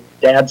up for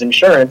dad's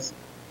insurance,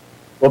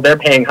 well, they're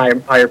paying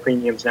higher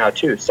premiums now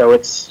too. So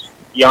it's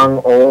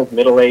young, old,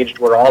 middle-aged,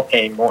 we're all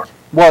paying more.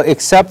 Well,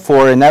 except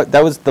for, and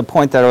that was the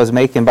point that I was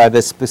making by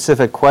this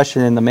specific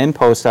question in the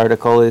MNPost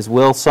article, is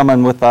will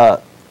someone with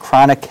a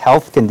chronic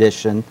health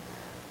condition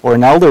or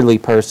an elderly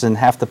person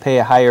have to pay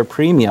a higher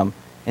premium?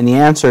 And the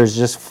answer is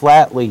just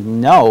flatly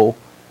no.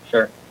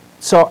 Sure.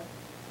 So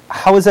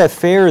how is that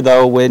fair,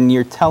 though, when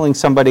you're telling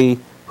somebody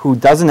who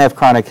doesn't have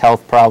chronic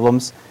health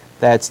problems,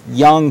 that's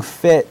young,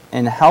 fit,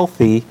 and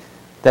healthy,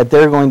 that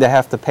they're going to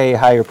have to pay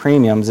higher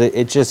premiums.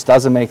 It just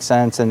doesn't make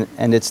sense, and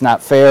it's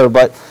not fair.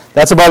 But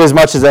that's about as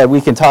much as that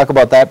we can talk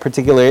about that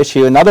particular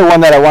issue. Another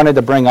one that I wanted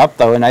to bring up,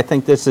 though, and I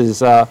think this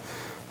is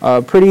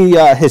pretty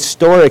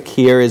historic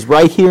here, is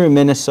right here in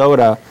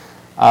Minnesota,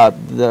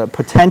 the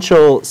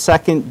potential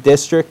 2nd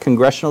District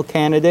congressional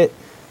candidate.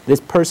 This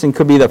person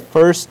could be the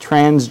first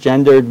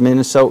transgendered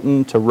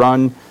Minnesotan to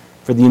run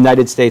for the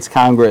United States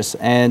Congress,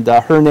 and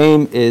her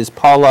name is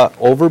Paula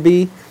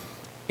Overby.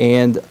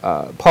 And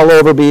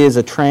Paula Overby is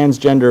a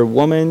transgender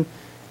woman,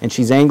 and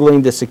she's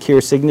angling to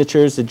secure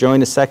signatures to join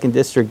the 2nd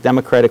District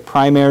Democratic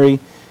primary.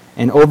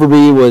 And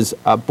Overby was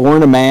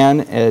born a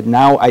man and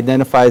now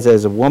identifies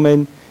as a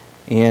woman,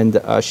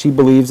 and she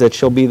believes that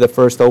she'll be the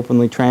first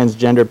openly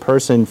transgendered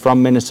person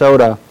from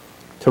Minnesota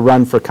to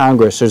run for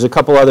Congress. There's a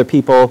couple other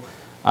people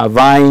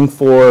vying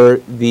for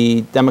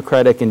the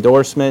Democratic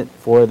endorsement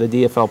for the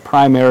DFL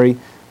primary.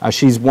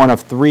 She's one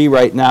of 3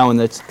 right now, and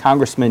that's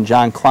Congressman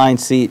John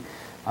Klein's seat.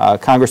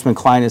 Congressman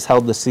Klein has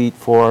held the seat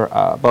for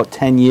about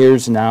 10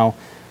 years now.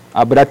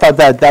 But I thought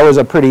that was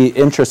a pretty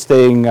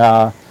interesting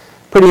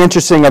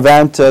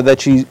event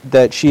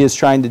that she is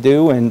trying to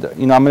do. And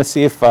I'm going to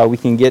see if we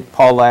can get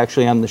Paula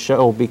actually on the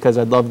show, because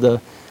I'd love to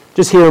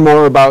just hear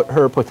more about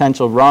her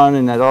potential run,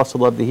 and I'd also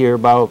love to hear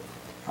about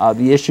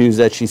the issues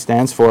that she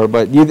stands for.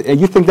 But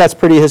you think that's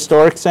pretty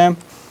historic, Sam?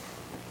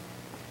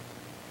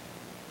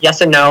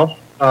 Yes and no.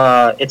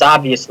 It's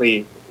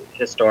obviously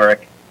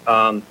historic.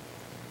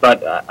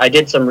 But I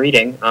did some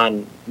reading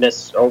on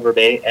Miss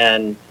Overby,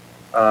 and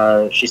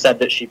she said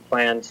that she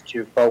plans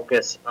to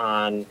focus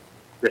on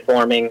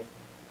reforming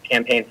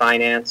campaign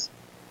finance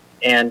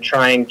and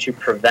trying to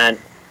prevent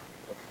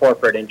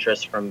corporate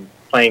interests from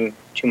playing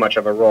too much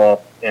of a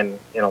role in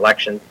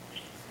elections.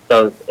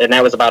 So, and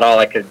that was about all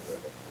I could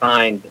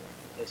find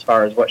as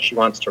far as what she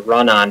wants to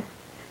run on.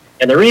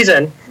 And the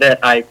reason that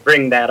I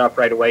bring that up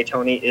right away,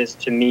 Tony, is,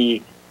 to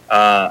me,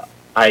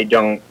 I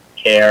don't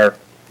care,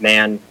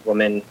 man,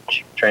 woman,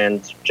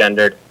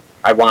 transgendered.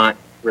 I want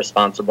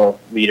responsible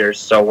leaders.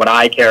 So what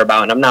I care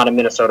about, and I'm not a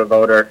Minnesota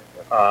voter,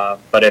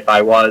 but if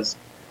I was,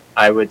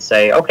 I would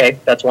say, okay,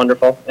 that's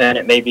wonderful, and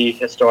it may be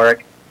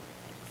historic.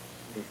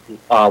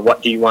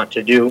 What do you want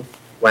to do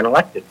when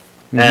elected?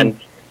 Mm-hmm.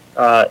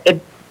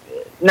 And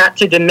not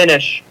to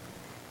diminish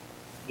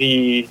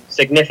the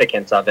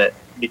significance of it,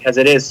 because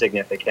it is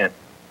significant,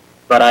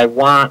 but I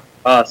want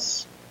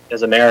us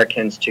as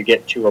Americans to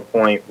get to a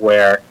point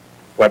where,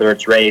 whether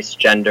it's race,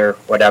 gender,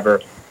 whatever,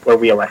 where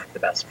we elect the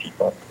best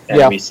people.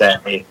 And we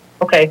say,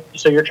 okay,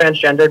 so you're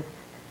transgendered,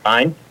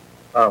 fine.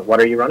 What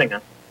are you running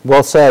on?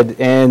 Well said.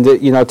 And,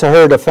 to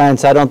her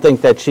defense, I don't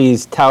think that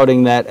she's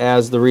touting that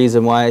as the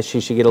reason why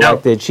she should get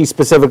elected. No. She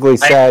specifically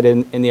said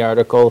in the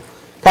article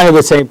kind of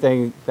the same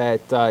thing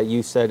that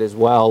you said as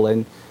well.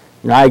 And,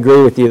 I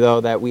agree with you, though,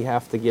 that we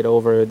have to get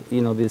over,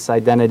 this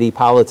identity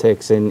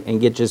politics and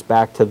get just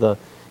back to the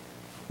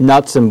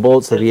nuts and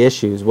bolts of the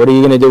issues. What are you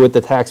going to do with the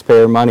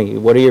taxpayer money?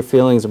 What are your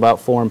feelings about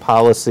foreign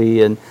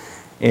policy and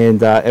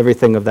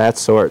everything of that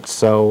sort?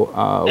 So,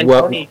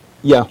 Tony,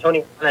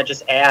 can I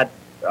just add,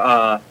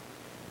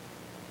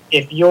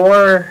 if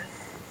you're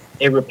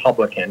a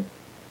Republican,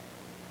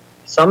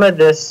 some of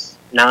this,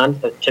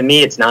 to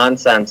me, it's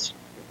nonsense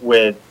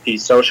with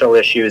these social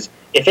issues.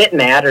 If it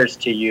matters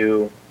to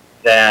you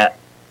that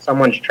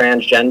someone's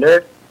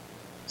transgendered,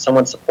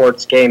 someone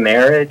supports gay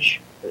marriage,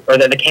 or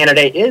that the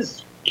candidate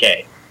is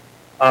gay,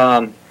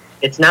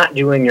 it's not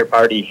doing your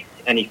party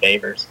any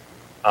favors.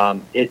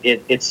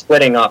 It's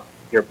splitting up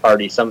your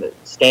party.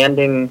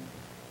 Standing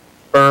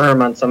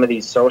firm on some of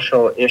these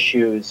social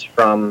issues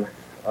from,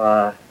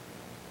 to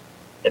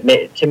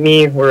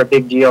me, were a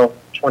big deal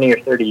 20 or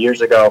 30 years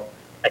ago.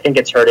 I think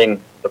it's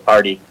hurting the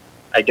party.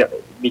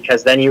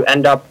 Because then you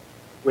end up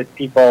with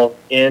people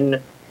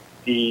in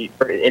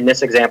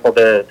this example,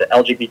 the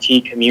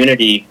LGBT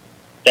community,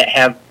 that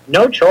have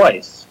no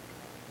choice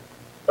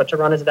but to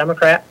run as a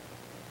Democrat,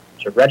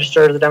 to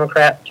register as a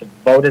Democrat, to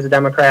vote as a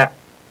Democrat,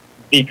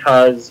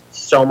 because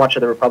so much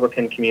of the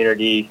Republican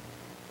community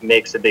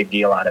makes a big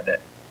deal out of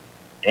it.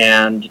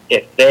 And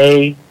if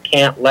they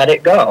can't let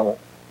it go,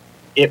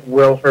 it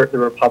will hurt the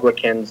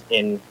Republicans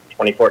in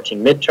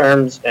 2014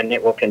 midterms, and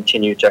it will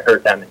continue to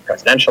hurt them in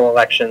presidential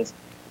elections.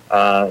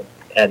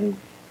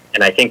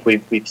 And I think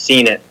we've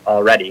seen it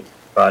already.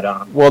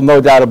 But well, no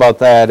doubt about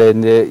that.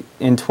 And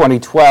in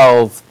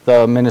 2012,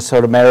 the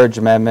Minnesota marriage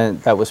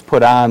amendment that was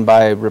put on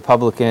by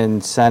Republican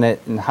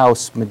Senate and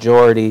House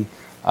majority,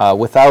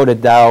 without a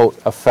doubt,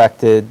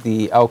 affected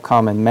the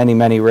outcome in many,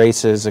 many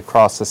races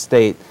across the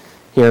state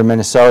here in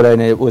Minnesota.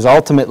 And it was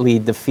ultimately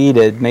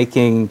defeated,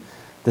 making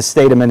the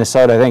state of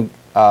Minnesota, I think,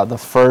 the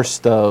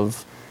first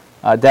of,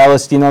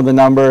 Dallas, do you know the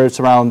number? It's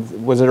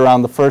around, was it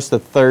around the first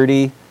of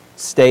 30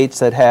 states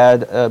that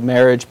had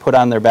marriage put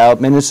on their ballot?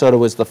 Minnesota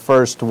was the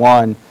first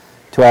one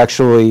to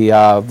actually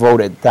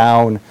vote it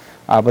down,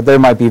 but there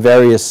might be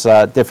various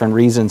different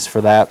reasons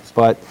for that.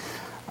 But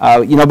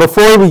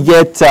before we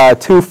get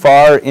too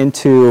far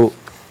into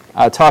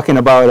talking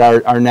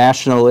about our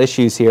national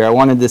issues here, I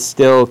wanted to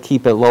still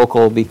keep it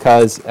local,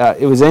 because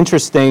it was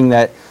interesting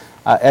that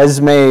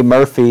Esme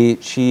Murphy,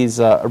 she's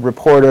a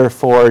reporter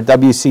for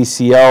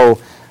WCCO.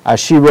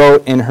 She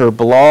wrote in her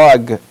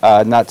blog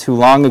not too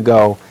long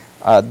ago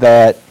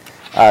that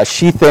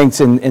she thinks,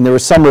 and there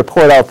was some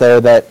report out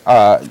there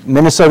that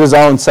Minnesota's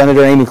own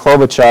Senator Amy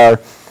Klobuchar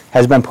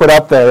has been put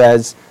up there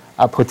as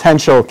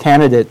potential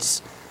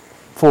candidates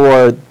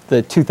for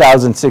the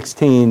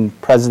 2016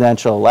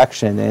 presidential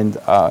election.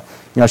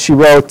 And she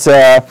wrote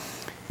that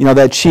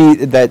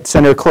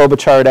Senator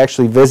Klobuchar had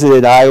actually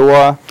visited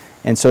Iowa.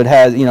 And so it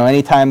has,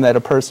 anytime that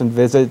a person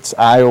visits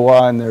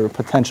Iowa and they're a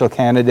potential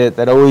candidate,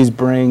 that always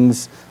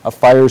brings a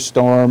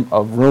firestorm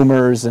of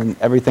rumors and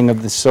everything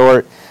of the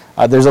sort.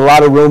 There's a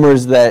lot of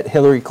rumors that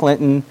Hillary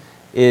Clinton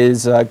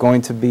is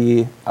going to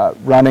be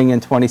running in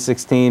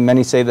 2016.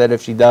 Many say that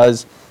if she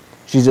does,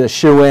 she's a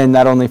shoo-in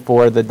not only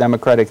for the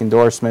Democratic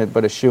endorsement,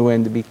 but a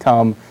shoo-in to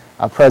become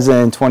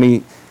president in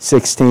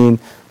 2016.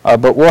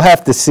 But we'll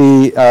have to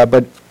see.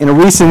 But in a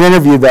recent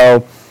interview,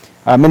 though,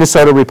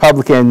 Minnesota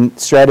Republican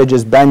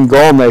strategist Ben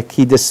Golnick,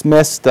 he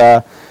dismissed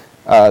the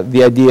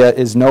idea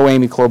is no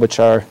Amy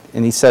Klobuchar,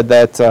 and he said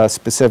that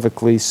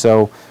specifically.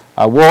 So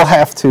we'll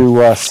have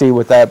to see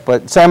with that.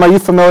 But Sam, are you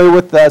familiar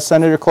with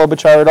Senator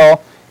Klobuchar at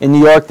all in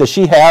New York? Does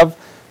she have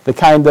the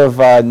kind of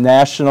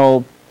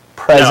national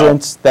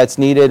presence that's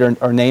needed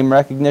or name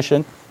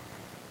recognition?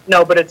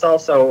 No, but it's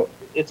also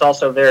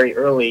very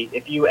early.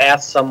 If you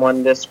ask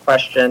someone this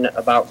question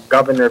about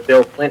Governor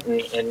Bill Clinton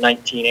in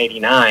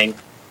 1989,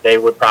 they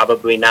would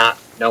probably not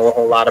know a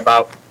whole lot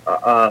about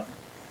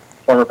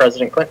former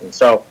President Clinton.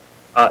 So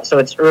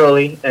it's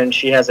early, and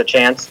she has a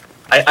chance.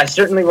 I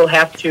certainly will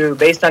have to,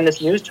 based on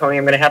this news, Tony,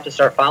 I'm going to have to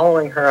start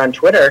following her on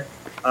Twitter,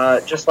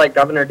 just like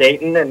Governor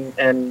Dayton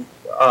and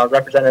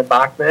Representative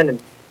Bachmann.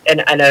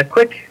 And a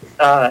quick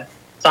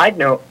side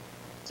note,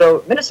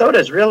 so Minnesota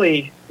has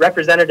really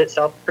represented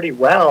itself pretty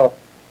well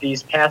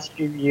these past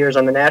few years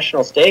on the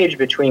national stage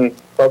between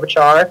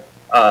Klobuchar,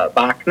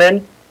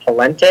 Bachmann,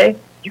 Palente.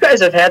 You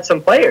guys have had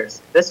some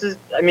players. This is,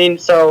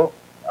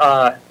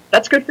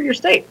 that's good for your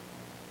state.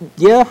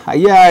 Yeah,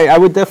 I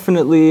would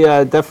definitely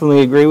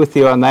agree with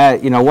you on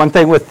that. One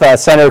thing with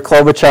Senator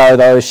Klobuchar,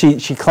 though, is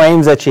she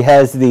claims that she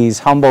has these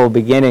humble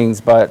beginnings,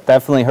 but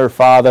definitely her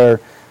father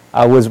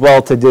was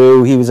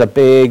well-to-do. He was a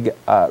big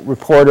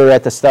reporter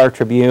at the Star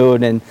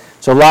Tribune, and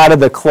so a lot of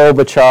the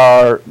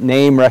Klobuchar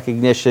name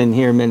recognition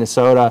here in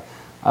Minnesota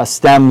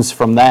stems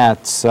from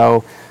that.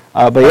 So.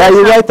 But yeah,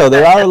 you're right, though.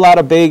 There are a lot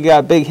of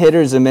big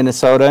hitters in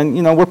Minnesota, and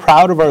we're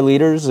proud of our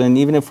leaders. And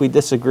even if we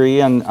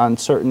disagree on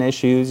certain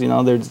issues,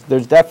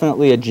 there's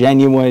definitely a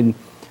genuine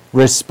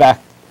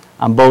respect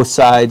on both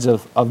sides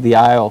of the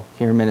aisle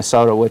here in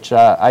Minnesota, which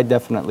I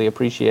definitely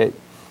appreciate.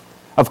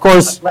 Of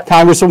course,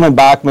 Congresswoman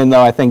Bachmann,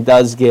 though, I think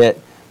does get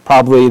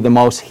probably the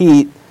most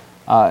heat.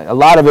 A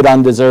lot of it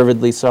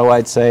undeservedly so,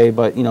 I'd say.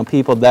 But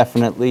people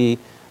definitely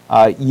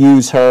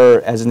use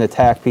her as an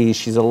attack piece.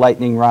 She's a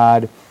lightning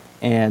rod.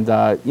 And,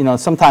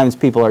 sometimes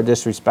people are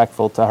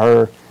disrespectful to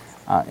her,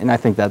 and I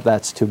think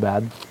that's too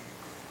bad.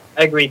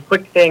 I agree.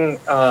 Quick thing,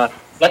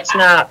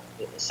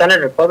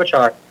 Senator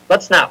Klobuchar,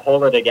 let's not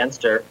hold it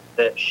against her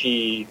that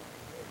she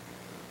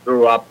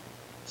grew up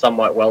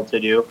somewhat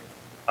well-to-do.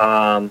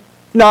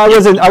 No,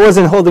 I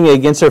wasn't holding it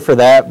against her for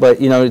that, but,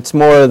 it's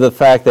more the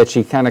fact that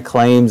she kind of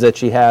claims that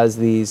she has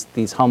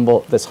this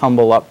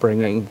humble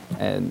upbringing,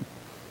 and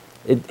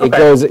it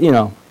goes,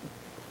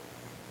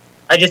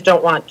 I just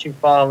don't want to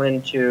fall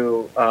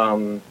into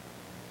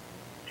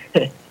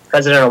President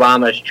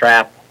Obama's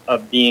trap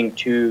of being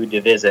too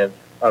divisive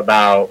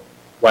about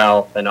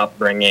wealth and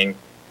upbringing.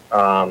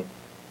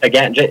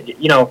 Again,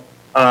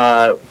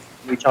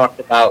 we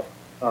talked about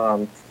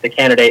the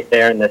candidate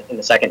there in the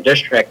 2nd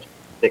district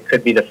that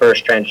could be the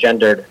first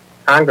transgendered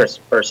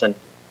congressperson,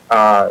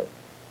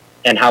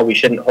 and how we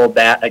shouldn't hold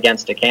that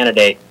against a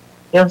candidate.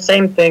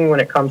 Same thing when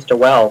it comes to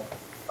wealth.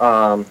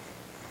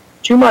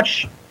 Too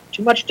much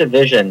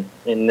division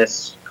in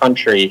this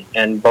country,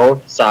 and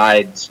both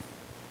sides,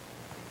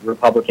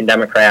 Republican,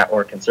 Democrat,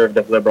 or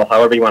conservative, liberal,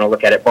 however you want to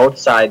look at it, both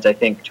sides, I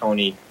think,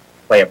 Tony,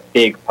 play a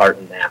big part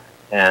in that.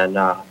 And,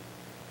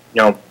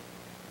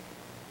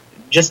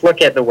 just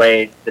look at the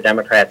way the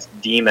Democrats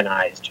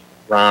demonized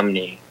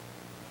Romney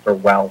for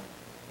wealth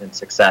and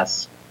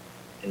success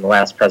in the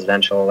last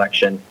presidential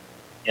election.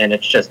 And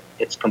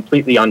it's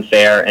completely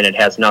unfair, and it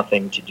has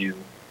nothing to do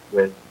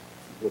with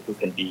who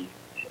can be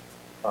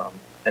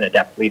an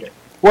adept leader.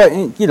 Well,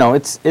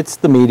 it's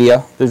the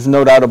media. There's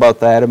no doubt about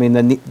that. I mean,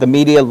 the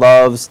media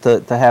loves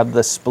to have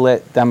the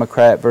split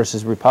Democrat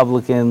versus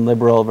Republican,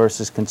 liberal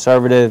versus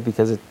conservative,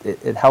 because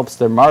it helps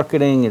their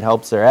marketing, it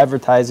helps their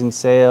advertising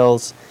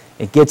sales,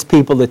 it gets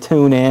people to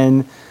tune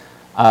in,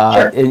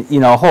 Sure.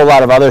 A whole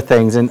lot of other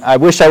things. And I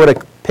wish I would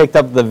have picked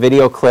up the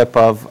video clip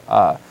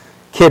of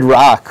Kid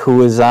Rock, who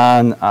was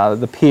on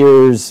the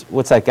Piers,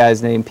 what's that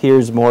guy's name,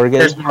 Piers Morgan?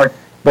 Piers Morgan.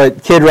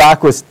 But Kid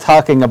Rock was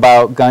talking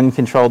about gun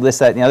control, this,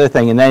 that, and the other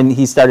thing, and then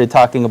he started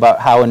talking about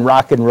how in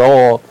rock and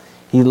roll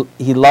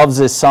he loves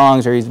his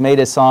songs, or he's made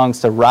his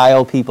songs to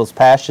rile people's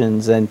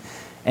passions, and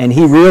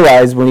he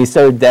realized when he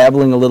started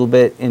dabbling a little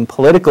bit in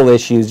political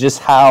issues just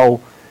how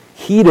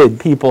heated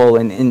people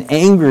and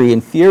angry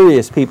and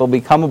furious people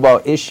become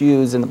about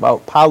issues and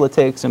about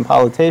politics and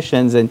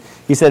politicians. And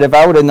he said, if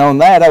I would have known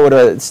that, I would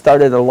have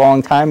started a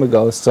long time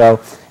ago.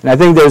 So, and I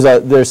think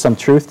there's some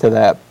truth to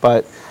that.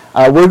 But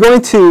we're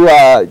going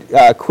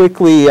to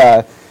quickly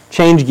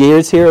change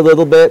gears here a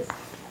little bit.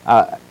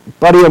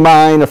 Buddy of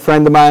mine, a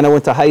friend of mine I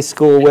went to high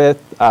school with,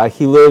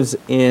 he lives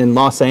in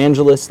Los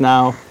Angeles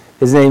now.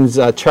 His name's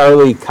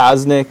Charlie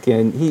Kosnick,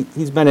 and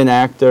he's been an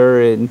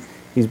actor, and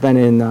he's been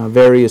in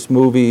various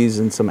movies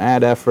and some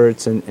ad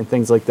efforts and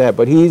things like that.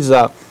 But he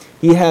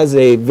has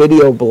a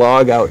video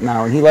blog out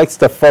now, and he likes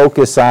to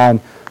focus on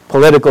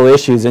political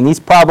issues. And he's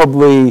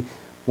probably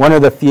one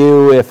of the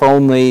few, if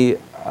only,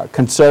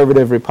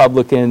 conservative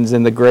Republicans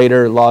in the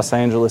greater Los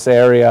Angeles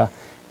area.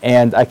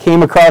 And I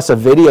came across a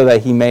video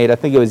that he made, I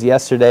think it was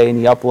yesterday, and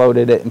he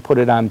uploaded it and put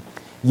it on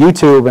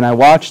YouTube, and I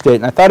watched it,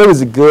 and I thought it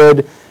was a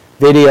good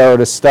video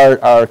to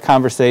start our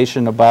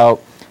conversation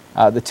about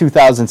the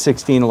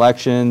 2016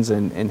 elections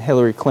and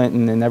Hillary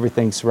Clinton and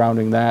everything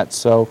surrounding that.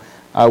 So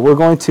we're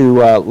going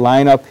to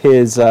line up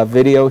his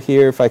video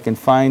here, if I can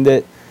find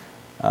it.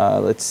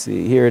 Let's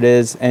see, here it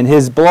is. And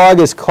his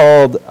blog is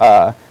called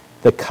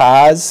The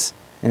Cause,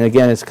 and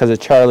again, it's because of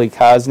Charlie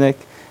Kosnick.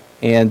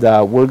 And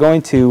we're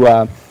going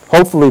to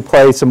hopefully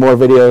play some more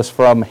videos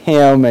from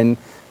him and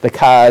The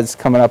Cause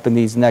coming up in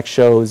these next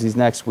shows, these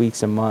next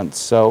weeks and months.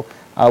 So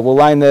we'll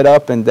line that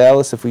up, and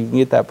Dallas, if we can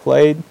get that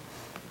played.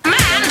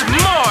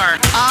 More!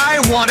 I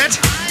want it,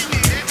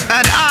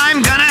 and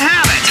I'm gonna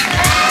have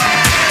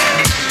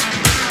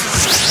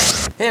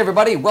it! Hey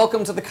everybody,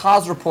 welcome to the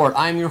Cause Report.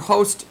 I'm your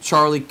host,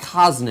 Charlie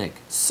Kosnick.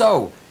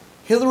 So,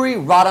 Hillary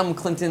Rodham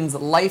Clinton's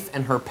life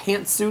and her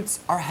pantsuits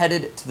are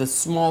headed to the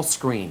small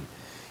screen.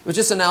 It was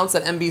just announced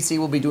that NBC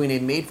will be doing a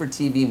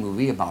made-for-TV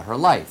movie about her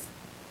life.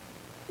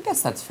 I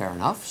guess that's fair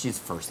enough. She's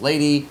First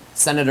Lady,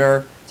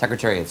 Senator,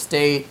 Secretary of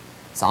State.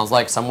 Sounds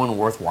like someone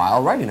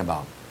worthwhile writing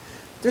about.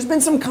 There's been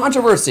some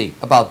controversy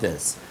about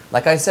this.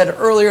 Like I said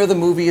earlier, the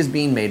movie is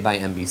being made by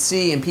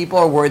NBC, and people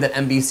are worried that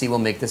NBC will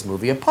make this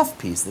movie a puff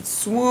piece that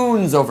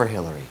swoons over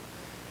Hillary.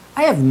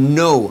 I have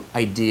no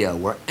idea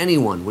where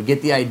anyone would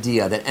get the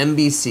idea that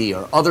NBC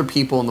or other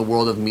people in the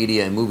world of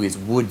media and movies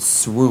would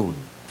swoon.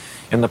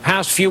 In the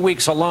past few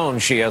weeks alone,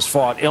 she has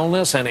fought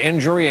illness and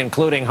injury,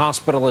 including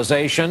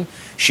hospitalization.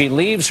 She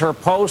leaves her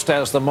post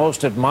as the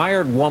most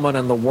admired woman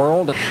in the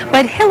world.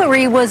 But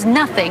Hillary was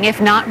nothing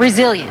if not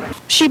resilient.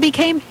 She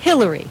became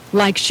Hillary,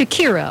 like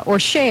Shakira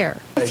or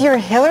Cher. If you're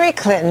Hillary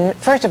Clinton,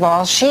 first of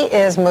all, she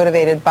is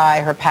motivated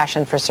by her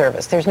passion for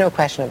service. There's no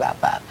question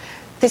about that.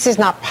 This is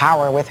not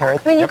power with her.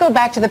 When you go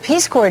back to the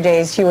Peace Corps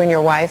days, you and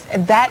your wife,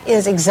 that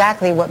is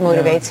exactly what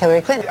motivates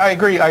Hillary Clinton. I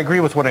agree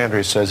with what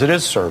Andrea says. It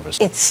is service.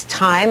 It's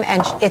time,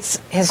 and it's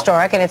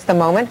historic, and it's the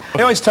moment.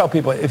 I always tell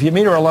people, if you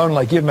meet her alone,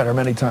 like you've met her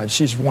many times,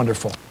 she's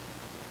wonderful.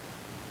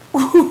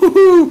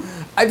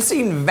 I've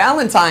seen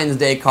Valentine's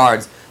Day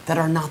cards that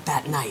are not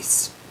that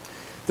nice.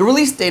 The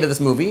release date of this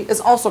movie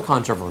is also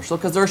controversial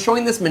because they're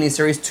showing this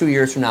miniseries 2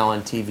 years from now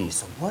on TV.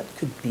 So what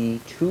could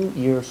be 2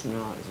 years from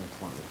now is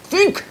important.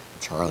 Think!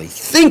 Charlie,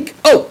 think!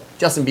 Oh,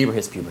 Justin Bieber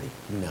hits puberty.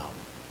 No.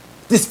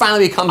 This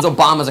finally becomes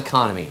Obama's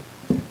economy.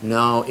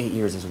 No, 8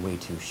 years is way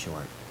too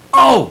short.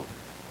 Oh!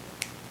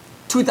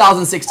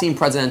 2016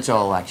 presidential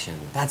election.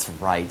 That's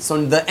right.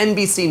 So the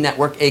NBC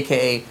network,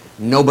 aka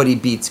Nobody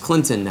Beats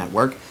Clinton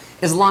network,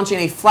 is launching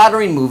a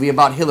flattering movie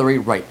about Hillary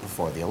right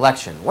before the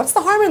election. What's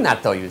the harm in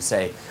that, though, you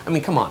say? I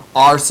mean, come on.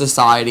 Our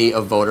society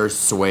of voters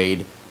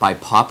swayed by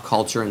pop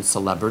culture and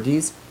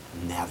celebrities?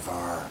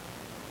 Never.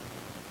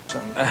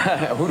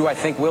 Who do I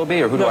think will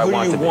be, or who do I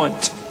want to be?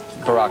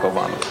 Barack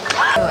Obama.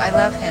 Oh, I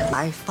love him.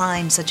 I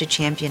find such a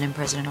champion in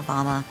President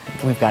Obama.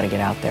 We've got to get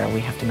out there.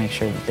 We have to make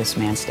sure that this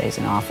man stays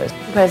in office.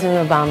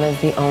 President Obama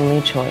is the only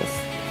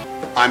choice.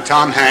 I'm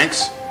Tom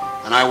Hanks,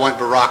 and I want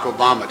Barack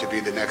Obama to be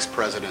the next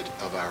president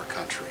of our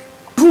country.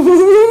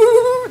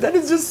 That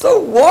is just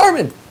so warm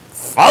and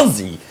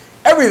fuzzy.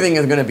 Everything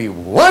is going to be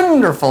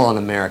wonderful in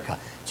America.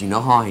 Do you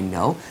know how I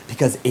know?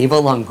 Because Ava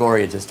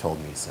Longoria just told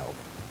me so.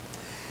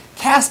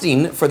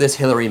 Casting for this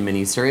Hillary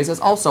miniseries has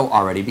also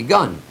already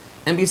begun.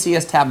 NBC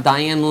has tapped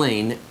Diane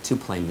Lane to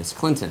play Miss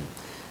Clinton.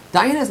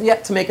 Diane has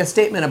yet to make a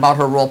statement about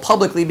her role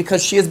publicly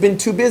because she has been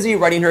too busy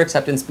writing her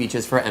acceptance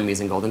speeches for Emmys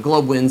and Golden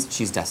Globe wins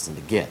she's destined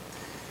to get.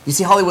 You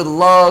see, Hollywood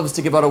loves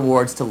to give out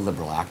awards to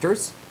liberal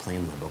actors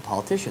playing liberal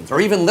politicians, or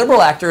even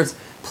liberal actors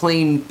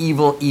playing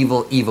evil,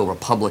 evil, evil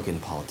Republican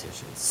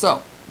politicians.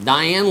 So,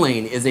 Diane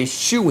Lane is a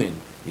shoo-in,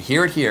 you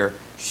hear it here,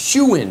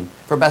 shoo-in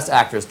for Best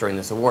Actress during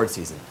this award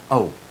season.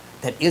 Oh,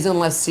 that is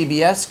unless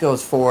CBS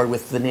goes forward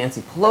with the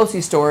Nancy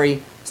Pelosi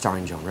story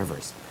starring Joan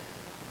Rivers.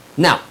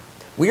 Now,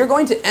 we are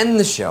going to end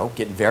the show.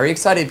 Get very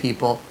excited,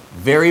 people.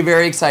 Very,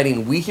 very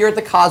exciting. We here at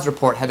the Cause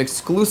Report have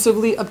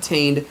exclusively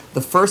obtained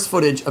the first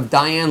footage of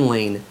Diane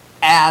Lane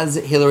as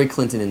Hillary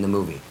Clinton in the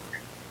movie.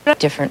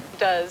 Different.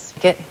 Does.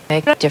 Get.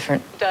 Make.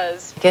 Different.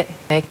 Does. Get.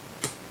 Make.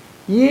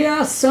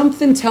 Yeah,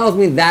 something tells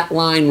me that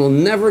line will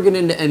never get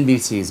into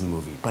NBC's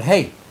movie. But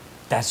hey,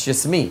 that's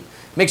just me.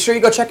 Make sure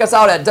you go check us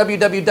out at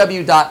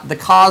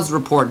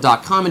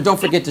www.thecausereport.com, and don't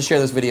forget to share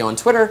this video on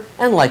Twitter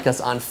and like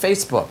us on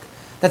Facebook.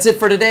 That's it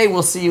for today.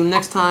 We'll see you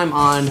next time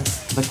on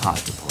The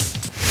Cause Report.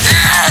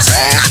 There's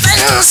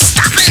nothing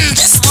stopping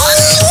this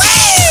one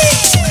way.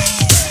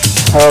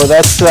 Oh,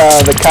 that's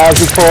The Cause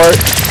Report.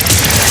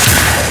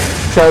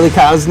 Charlie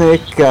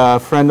Kosnick, a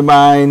friend of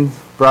mine,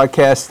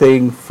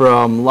 broadcasting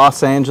from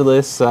Los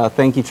Angeles.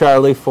 Thank you,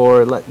 Charlie,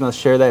 for letting us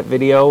share that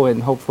video,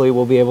 and hopefully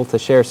we'll be able to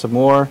share some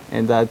more,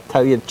 and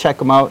tell you to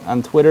check him out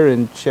on Twitter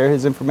and share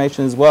his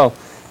information as well.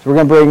 So we're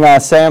going to bring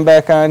Sam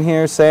back on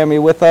here. Sam, are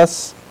you with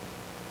us?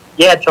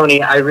 Yeah,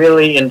 Tony, I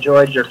really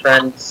enjoyed your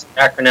friend's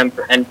acronym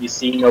for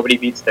NBC, Nobody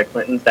Beats the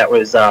Clintons. That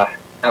was good.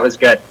 I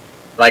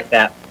like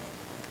that.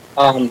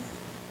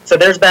 So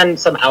there's been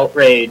some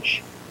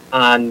outrage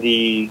on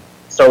the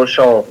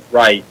social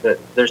right.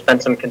 There's been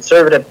some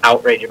conservative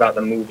outrage about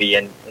the movie,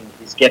 and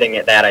he's getting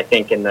at that, I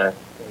think, in the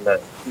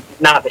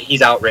not that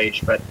he's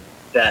outraged, but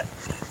that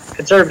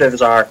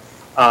conservatives are.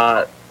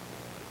 Ryan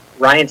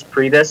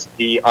Priebus,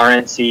 the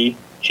RNC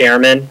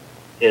chairman,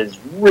 is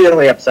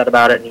really upset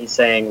about it, and he's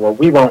saying, well,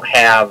 we won't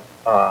have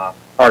our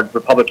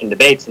Republican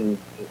debates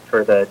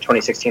for the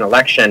 2016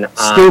 election.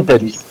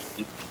 Stupid.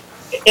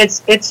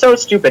 It's so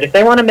stupid. If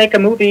they want to make a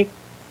movie,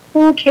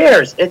 who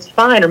cares? It's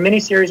fine, or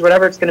miniseries,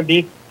 whatever it's going to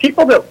be.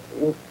 People that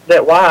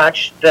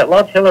watch, that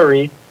love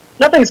Hillary,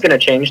 nothing's going to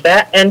change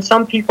that. And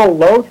some people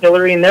loathe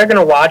Hillary, and they're going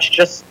to watch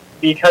just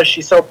because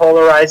she's so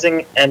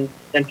polarizing, and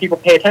people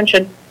pay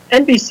attention.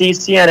 NBC,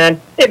 CNN,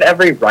 they have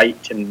every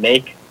right to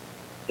make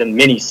the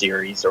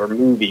miniseries or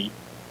movie.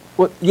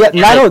 Well, yeah,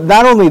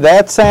 not only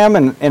that, Sam,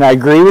 and I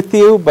agree with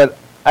you, but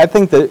I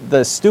think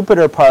the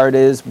stupider part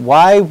is,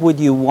 why would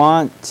you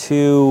want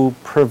to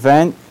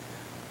prevent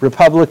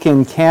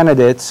Republican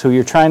candidates who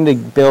you're trying to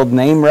build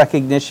name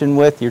recognition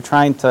with, you're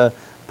trying to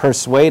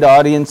persuade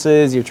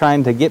audiences, you're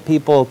trying to get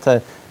people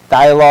to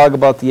dialogue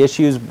about the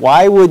issues?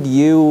 Why would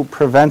you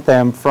prevent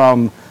them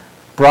from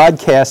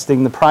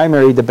broadcasting the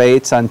primary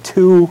debates on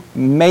two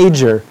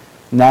major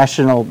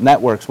national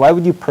networks? Why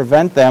would you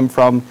prevent them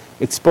from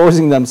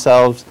exposing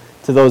themselves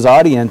to those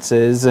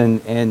audiences?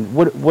 And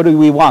what do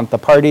we want? The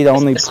party to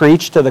only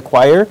preach to the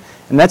choir?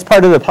 And that's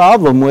part of the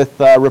problem with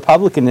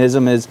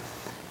Republicanism, is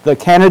the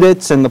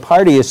candidates and the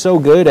party is so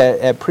good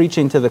at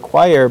preaching to the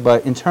choir,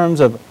 but in terms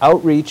of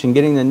outreach and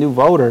getting the new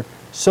voter,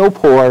 so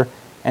poor,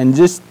 and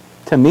just,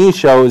 to me,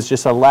 shows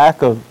just a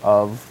lack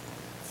of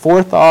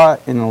forethought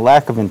and a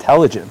lack of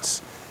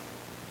intelligence.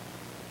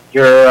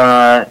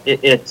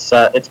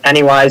 It's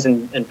penny wise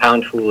and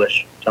pound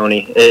foolish,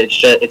 Tony.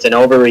 It's an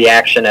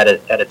overreaction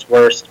at its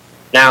worst.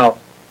 Now,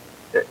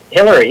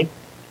 Hillary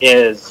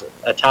is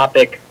a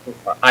topic.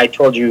 I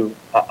told you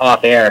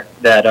off air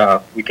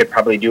that we could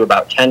probably do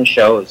about 10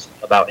 shows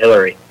about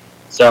Hillary.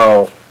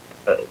 So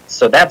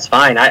that's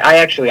fine.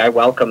 I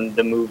welcome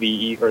the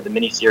movie or the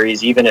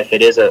miniseries, even if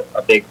it is a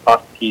big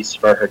puff piece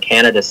for her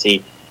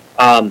candidacy.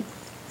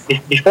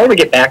 Before we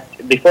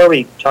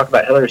talk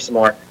about Hillary some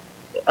more,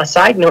 a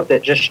side note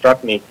that just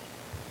struck me: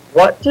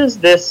 what does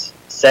this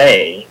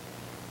say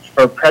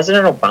for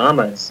President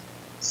Obama's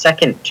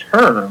second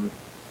term?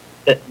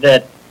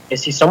 That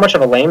is he so much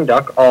of a lame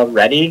duck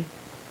already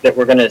that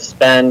we're going to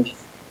spend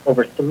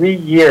over 3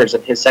 years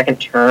of his second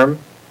term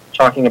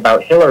talking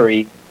about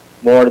Hillary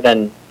more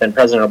than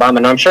President Obama?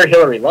 And I'm sure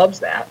Hillary loves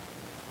that,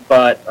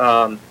 but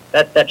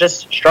that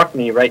just struck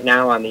me right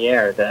now on the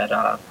air that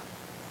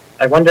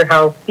I wonder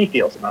how he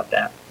feels about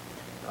that.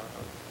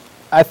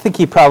 I think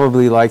he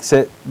probably likes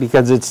it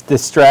because it's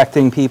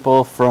distracting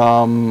people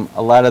from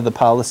a lot of the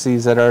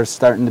policies that are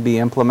starting to be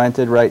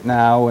implemented right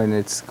now, and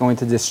it's going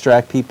to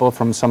distract people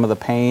from some of the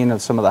pain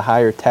of some of the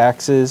higher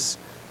taxes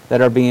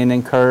that are being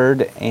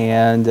incurred,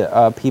 and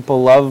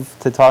people love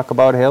to talk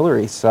about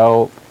Hillary.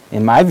 So,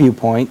 in my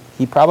viewpoint,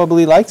 he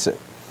probably likes it.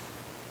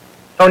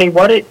 Tony,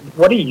 what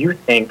do you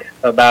think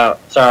about?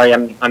 Sorry,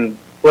 I'm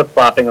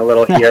flip-flopping a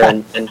little here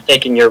and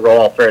taking your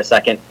role for a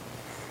second.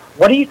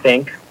 What do you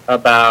think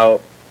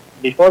about?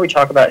 Before we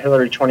talk about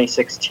Hillary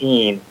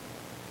 2016,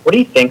 what do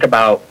you think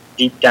about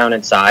deep down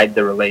inside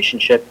the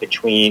relationship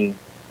between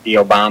the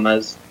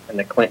Obamas and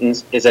the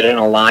Clintons? Is it an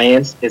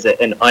alliance? Is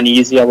it an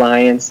uneasy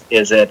alliance?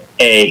 Is it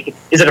a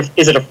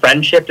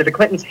friendship? Do the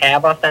Clintons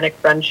have authentic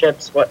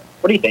friendships? What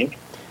do you think?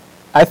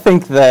 I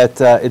think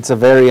that it's a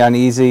very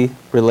uneasy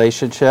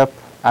relationship.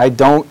 I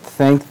don't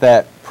think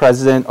that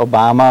President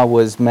Obama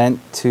was meant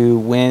to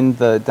win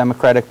the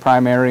Democratic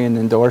primary and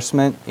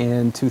endorsement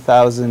in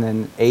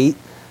 2008.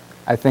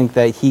 I think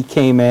that he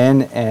came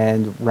in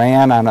and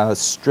ran on a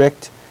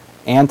strict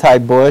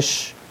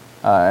anti-Bush,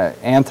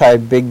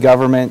 anti-big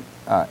government,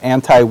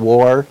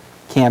 anti-war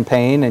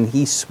campaign, and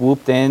he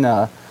swooped in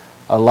a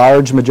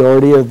large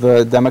majority of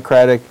the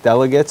Democratic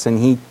delegates, and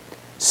he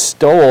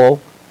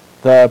stole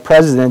the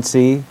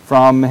presidency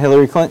from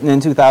Hillary Clinton in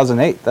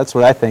 2008. That's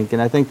what I think,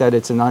 and I think that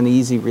it's an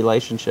uneasy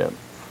relationship.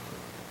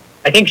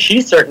 I think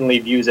she certainly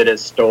views it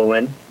as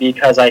stolen,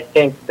 because I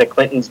think the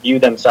Clintons view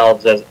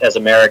themselves as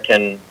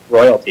American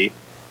royalty.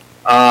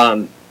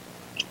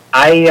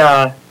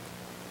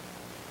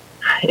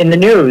 In the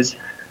news,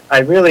 I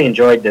really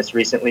enjoyed this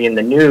recently in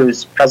the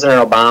news.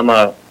 President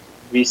Obama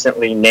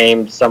recently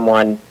named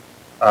someone,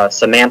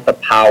 Samantha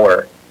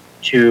Power,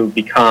 to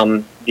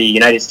become the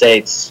United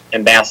States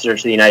ambassador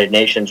to the United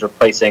Nations,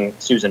 replacing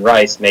Susan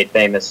Rice, made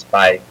famous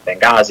by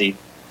Benghazi,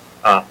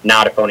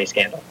 not a phony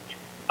scandal.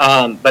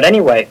 But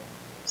anyway,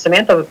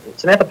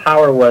 Samantha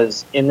Power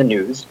was in the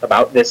news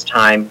about this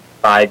time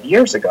 5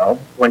 years ago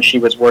when she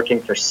was working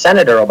for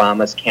Senator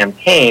Obama's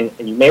campaign,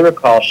 and you may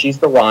recall she's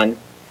the one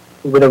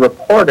who, with a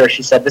reporter,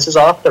 she said, this is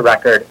off the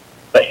record,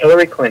 but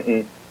Hillary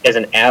Clinton is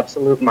an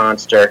absolute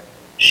monster.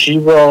 She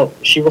will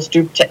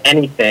stoop to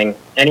anything,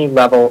 any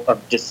level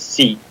of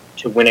deceit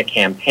to win a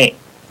campaign.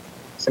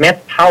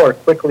 Samantha Power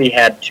quickly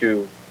had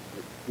to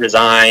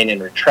resign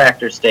and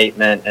retract her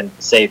statement and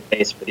save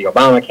face for the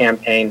Obama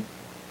campaign.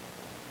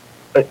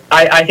 But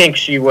I think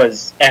she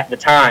was, at the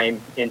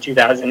time, in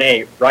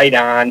 2008, right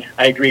on.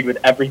 I agreed with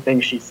everything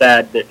she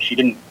said that she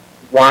didn't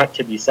want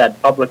to be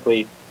said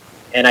publicly.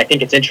 And I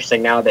think it's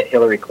interesting now that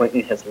Hillary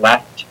Clinton has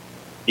left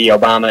the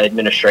Obama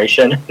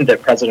administration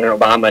that President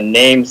Obama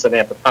named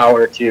Samantha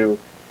Power to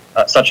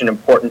such an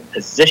important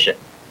position.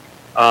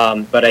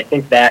 But I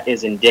think that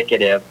is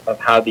indicative of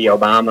how the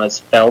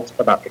Obamas felt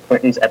about the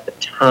Clintons at the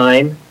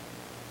time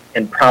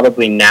and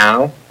probably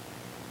now.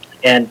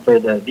 And for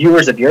the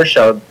viewers of your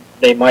show,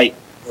 they might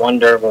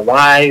wonder, well,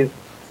 why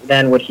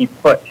then would he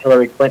put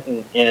Hillary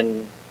Clinton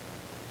in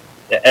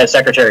as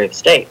Secretary of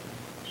State?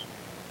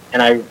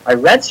 And I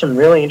read some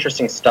really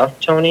interesting stuff,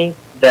 Tony,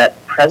 that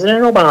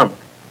President Obama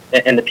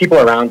and the people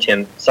around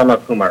him, some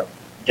of whom are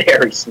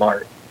very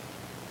smart,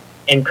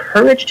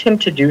 encouraged him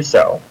to do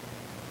so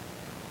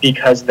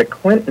because the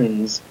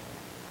Clintons,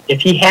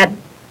 if he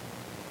hadn't,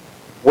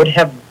 would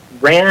have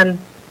ran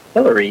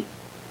Hillary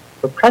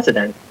for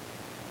president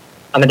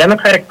on the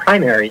Democratic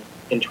primary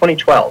in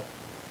 2012,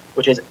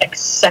 which is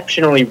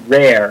exceptionally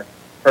rare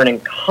for an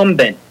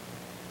incumbent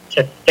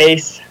to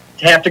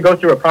have to go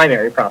through a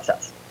primary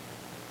process.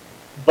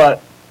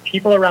 But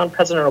people around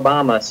President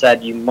Obama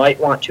said you might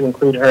want to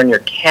include her in your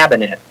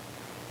cabinet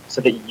so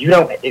that you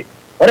don't...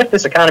 what if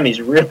this economy is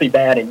really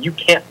bad and you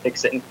can't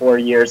fix it in 4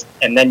 years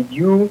and then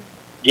you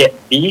get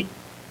beat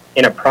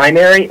in a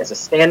primary as a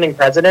standing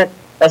president?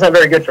 That's not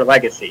very good for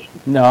legacy.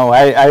 No,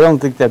 I don't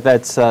think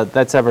that's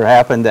ever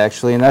happened,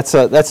 actually, and that's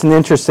an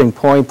interesting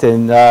point.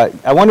 And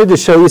I wanted to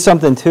show you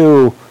something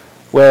too,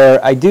 where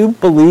I do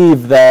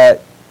believe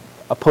that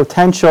a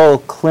potential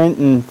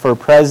Clinton for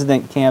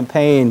president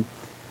campaign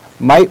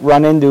might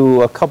run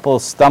into a couple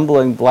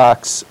stumbling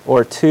blocks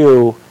or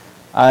two.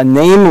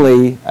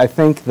 Namely, I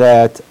think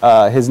that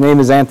his name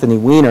is Anthony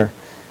Weiner,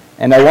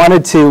 and I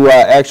wanted to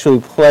actually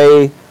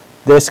play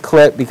this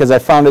clip because I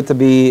found it to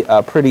be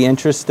pretty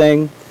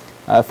interesting.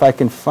 If I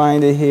can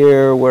find it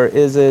here, where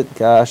is it?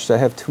 Gosh, I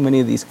have too many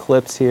of these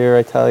clips here,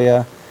 I tell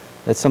you,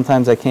 that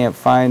sometimes I can't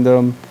find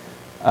them.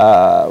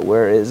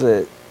 Where is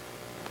it?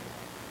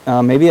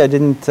 Maybe I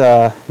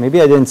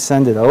didn't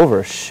send it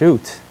over.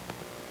 Shoot.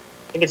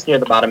 I think it's near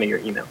the bottom of your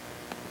email.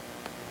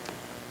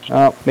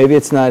 Oh, maybe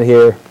it's not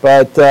here.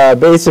 But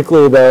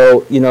basically,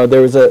 though, you know,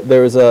 there was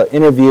a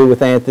interview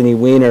with Anthony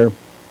Weiner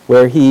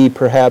where he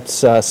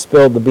perhaps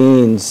spilled the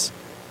beans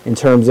in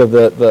terms of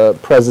the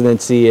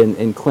presidency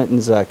and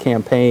Clinton's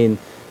campaign.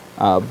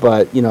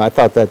 But, you know, I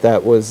thought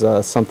that was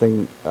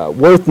something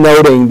worth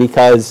noting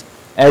because,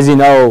 as you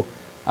know,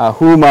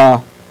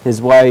 Huma, his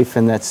wife,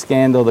 and that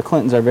scandal, the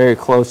Clintons are very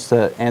close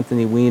to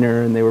Anthony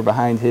Weiner, and they were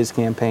behind his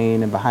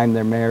campaign and behind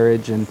their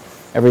marriage and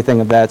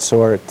everything of that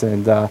sort.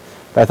 And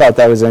I thought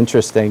that was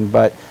interesting.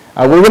 But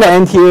we're going to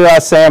end here,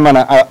 Sam, on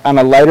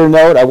a lighter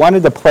note. I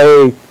wanted to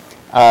play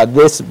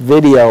this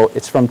video.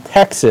 It's from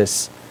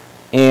Texas,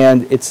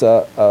 and it's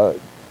a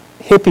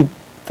hippie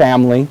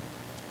family.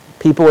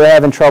 People were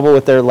having trouble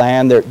with their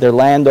land. They're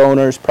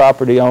landowners,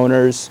 property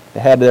owners. They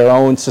had their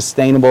own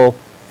sustainable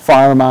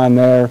farm on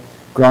there,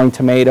 growing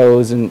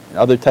tomatoes and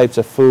other types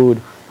of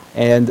food.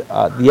 And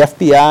the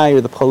FBI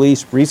or the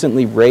police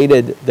recently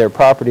raided their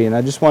property, and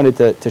I just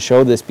wanted to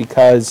show this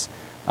because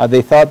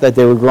they thought that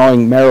they were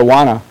growing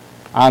marijuana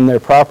on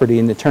their property,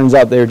 and it turns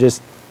out they're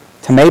just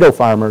tomato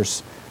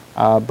farmers.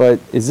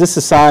 But is this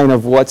a sign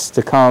of what's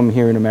to come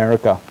here in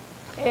America?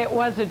 It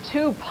was a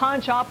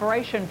two-punch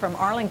operation from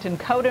Arlington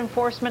code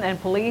enforcement and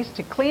police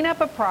to clean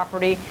up a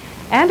property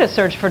and a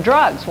search for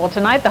drugs. Well,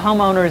 tonight the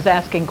homeowner is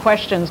asking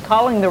questions,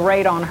 calling the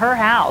raid on her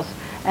house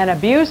an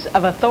abuse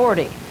of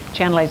authority.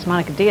 Channel 8's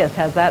Monica Diaz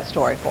has that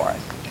story for us.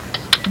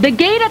 The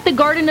gate at the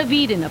Garden of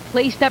Eden, a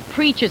place that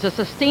preaches a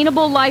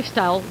sustainable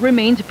lifestyle,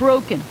 remains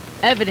broken.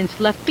 Evidence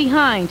left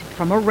behind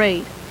from a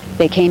raid.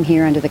 They came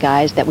here under the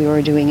guise that we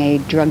were doing a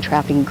drug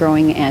trafficking,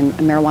 growing and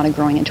marijuana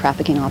growing and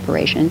trafficking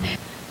operation.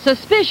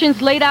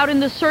 Suspicions laid out in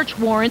the search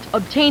warrant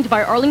obtained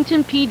by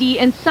Arlington PD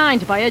and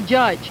signed by a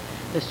judge.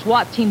 The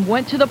SWAT team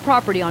went to the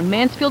property on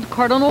Mansfield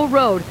Cardinal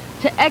Road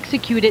to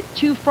execute it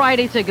 2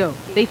 Fridays ago.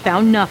 They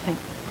found nothing.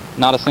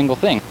 Not a single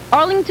thing.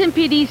 Arlington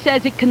PD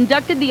says it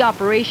conducted the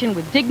operation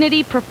with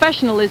dignity,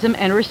 professionalism,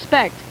 and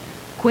respect.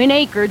 Quinn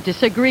Aker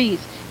disagrees.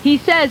 He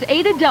says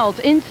 8 adults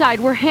inside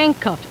were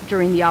handcuffed,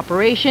 during the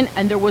operation,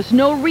 and there was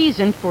no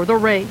reason for the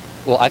raid.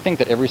 Well, I think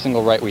that every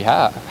single right we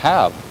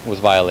have was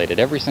violated,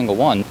 every single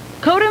one.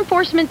 Code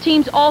enforcement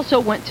teams also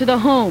went to the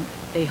home.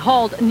 They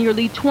hauled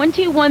nearly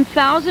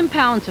 21,000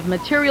 pounds of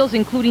materials,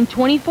 including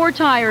 24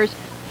 tires,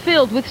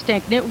 filled with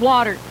stagnant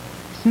water.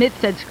 Smith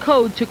says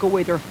Code took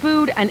away their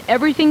food and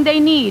everything they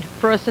need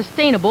for a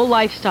sustainable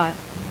lifestyle.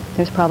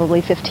 There's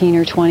probably 15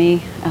 or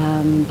 20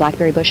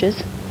 blackberry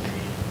bushes.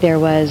 There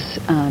was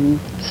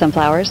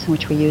sunflowers,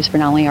 which we use for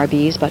not only our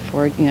bees, but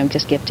for,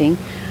 just gifting.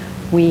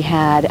 We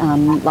had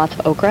lots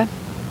of okra,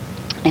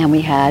 and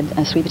we had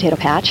a sweet potato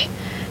patch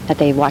that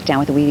they walked down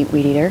with a weed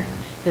eater.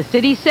 The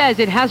city says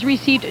it has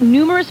received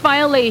numerous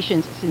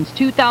violations since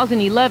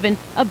 2011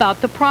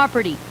 about the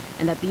property,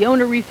 and that the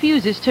owner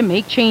refuses to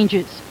make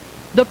changes.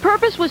 The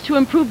purpose was to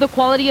improve the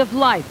quality of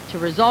life, to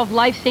resolve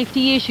life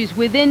safety issues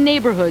within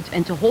neighborhoods,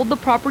 and to hold the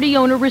property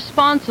owner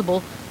responsible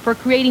for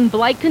creating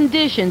blight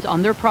conditions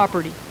on their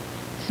property.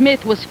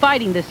 Smith was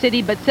fighting the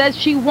city, but says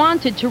she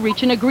wanted to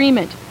reach an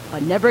agreement,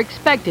 but never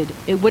expected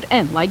it would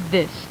end like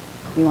this.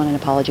 We want an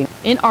apology.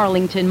 In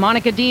Arlington,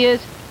 Monica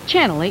Diaz,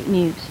 Channel 8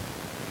 News.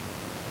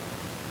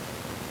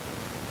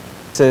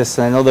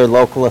 I know they're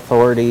local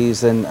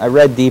authorities, and I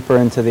read deeper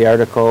into the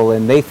article,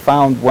 and they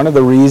found one of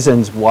the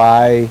reasons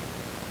why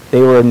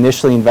they were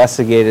initially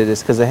investigated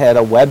is because they had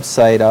a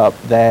website up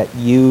that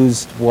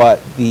used what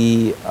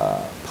the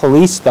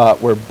police thought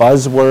were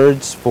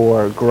buzzwords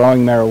for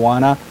growing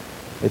marijuana.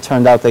 It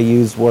turned out they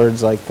used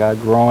words like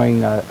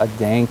growing a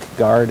dank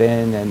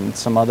garden and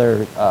some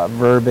other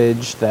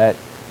verbiage that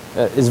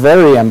is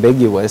very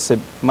ambiguous. It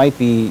might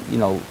be,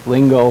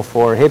 lingo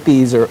for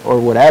hippies or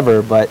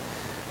whatever, but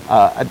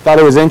I thought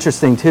it was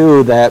interesting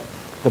too that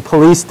the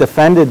police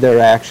defended their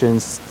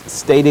actions,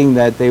 stating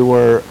that they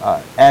were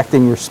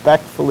acting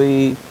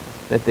respectfully,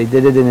 that they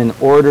did it in an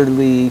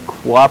orderly,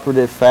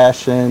 cooperative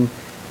fashion,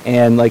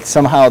 and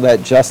somehow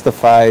that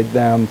justified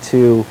them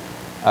to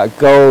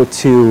go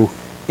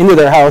into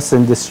their house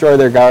and destroy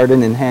their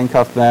garden and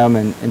handcuff them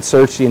and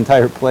search the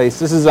entire place.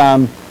 This is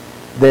on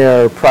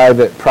their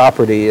private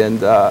property,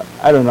 and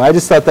I don't know, I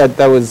just thought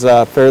that was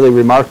fairly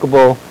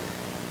remarkable,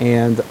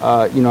 and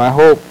I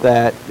hope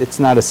that it's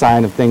not a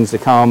sign of things to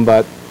come,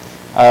 but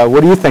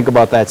what do you think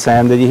about that,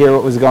 Sam? Did you hear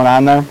what was going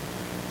on there?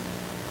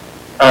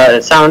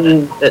 It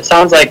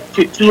sounds like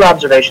two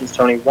observations,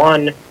 Tony.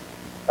 One,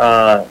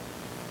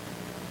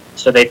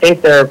 so they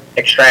think they're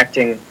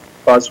extracting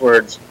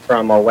buzzwords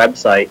from a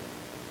website.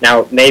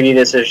 Now, maybe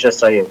this is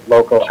just a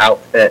local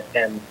outfit,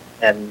 and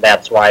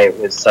that's why it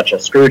was such a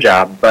screw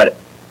job. But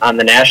on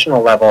the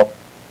national level,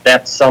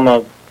 that's some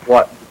of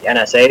what the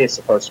NSA is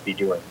supposed to be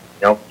doing.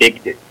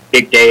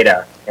 Big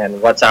data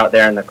and what's out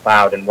there in the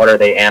cloud and what are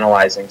they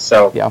analyzing.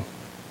 So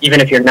even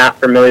if you're not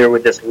familiar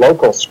with this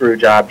local screw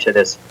job to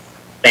this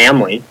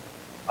family,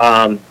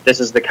 this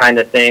is the kind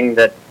of thing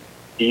that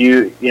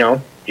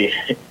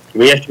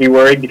we have to be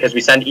worried because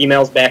we send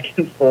emails back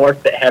and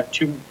forth that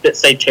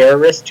say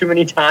terrorists too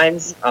many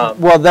times.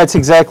 Well, that's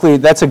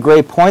a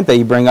great point that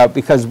you bring up,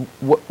 because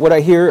what I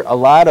hear a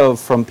lot of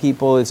from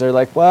people is they're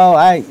like, well,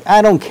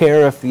 I don't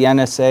care if the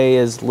NSA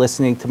is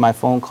listening to my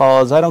phone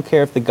calls. I don't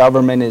care if the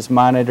government is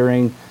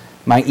monitoring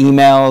my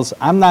emails.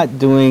 I'm not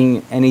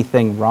doing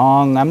anything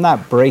wrong. I'm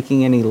not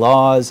breaking any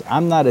laws.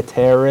 I'm not a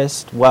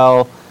terrorist.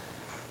 Well,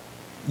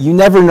 you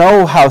never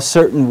know how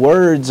certain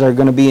words are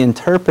going to be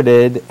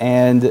interpreted,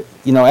 and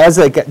as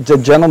the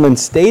gentleman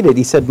stated,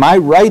 he said my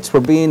rights were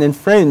being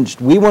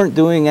infringed. We weren't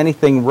doing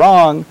anything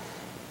wrong,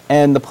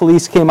 and the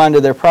police came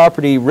onto their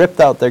property, ripped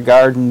out their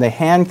garden, they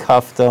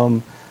handcuffed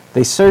them,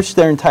 they searched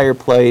their entire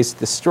place,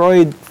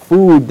 destroyed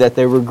food that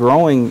they were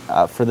growing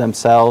for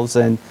themselves,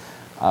 and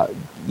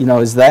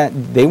is that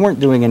they weren't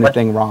doing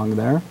anything wrong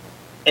there.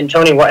 And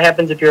Tony, what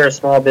happens if you're a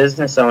small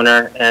business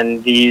owner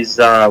and these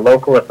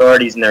local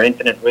authorities in their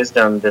infinite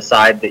wisdom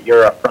decide that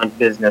you're a front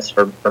business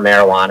for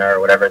marijuana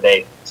or whatever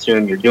they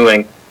assume you're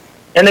doing,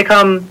 and they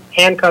come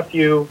handcuff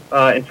you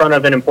in front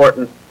of an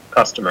important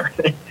customer?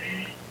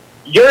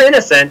 You're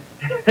innocent.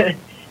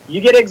 You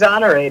get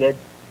exonerated,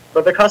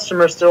 but the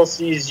customer still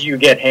sees you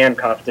get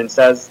handcuffed and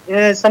says,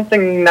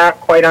 something not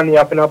quite on the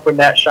up and up with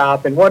that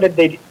shop, and what did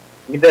they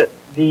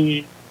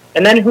do?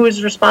 And then who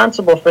is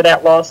responsible for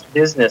that lost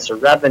business or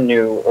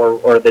revenue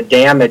or the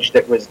damage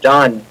that was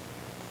done?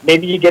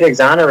 Maybe you get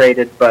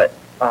exonerated, but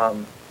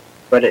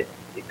it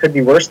could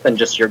be worse than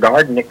just your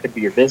garden. It could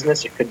be your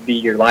business. It could be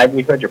your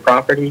livelihood, your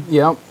property.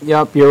 Yep,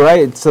 you're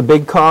right. It's a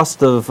big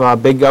cost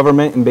of big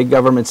government and big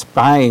government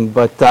spying.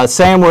 But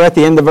Sam, we're at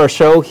the end of our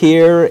show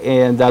here,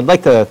 and I'd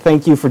like to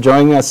thank you for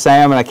joining us,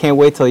 Sam, and I can't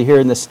wait till you're here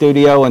in the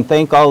studio, and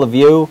thank all of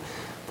you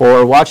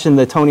for watching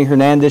the Tony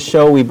Hernandez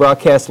Show. We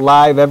broadcast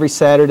live every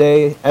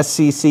Saturday,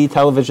 SCC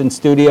Television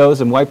Studios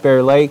in White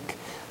Bear Lake.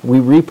 We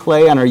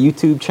replay on our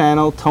YouTube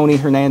channel, Tony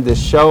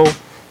Hernandez Show.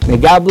 May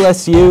God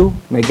bless you,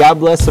 may God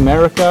bless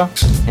America,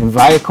 and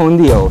vaya con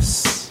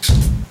Dios.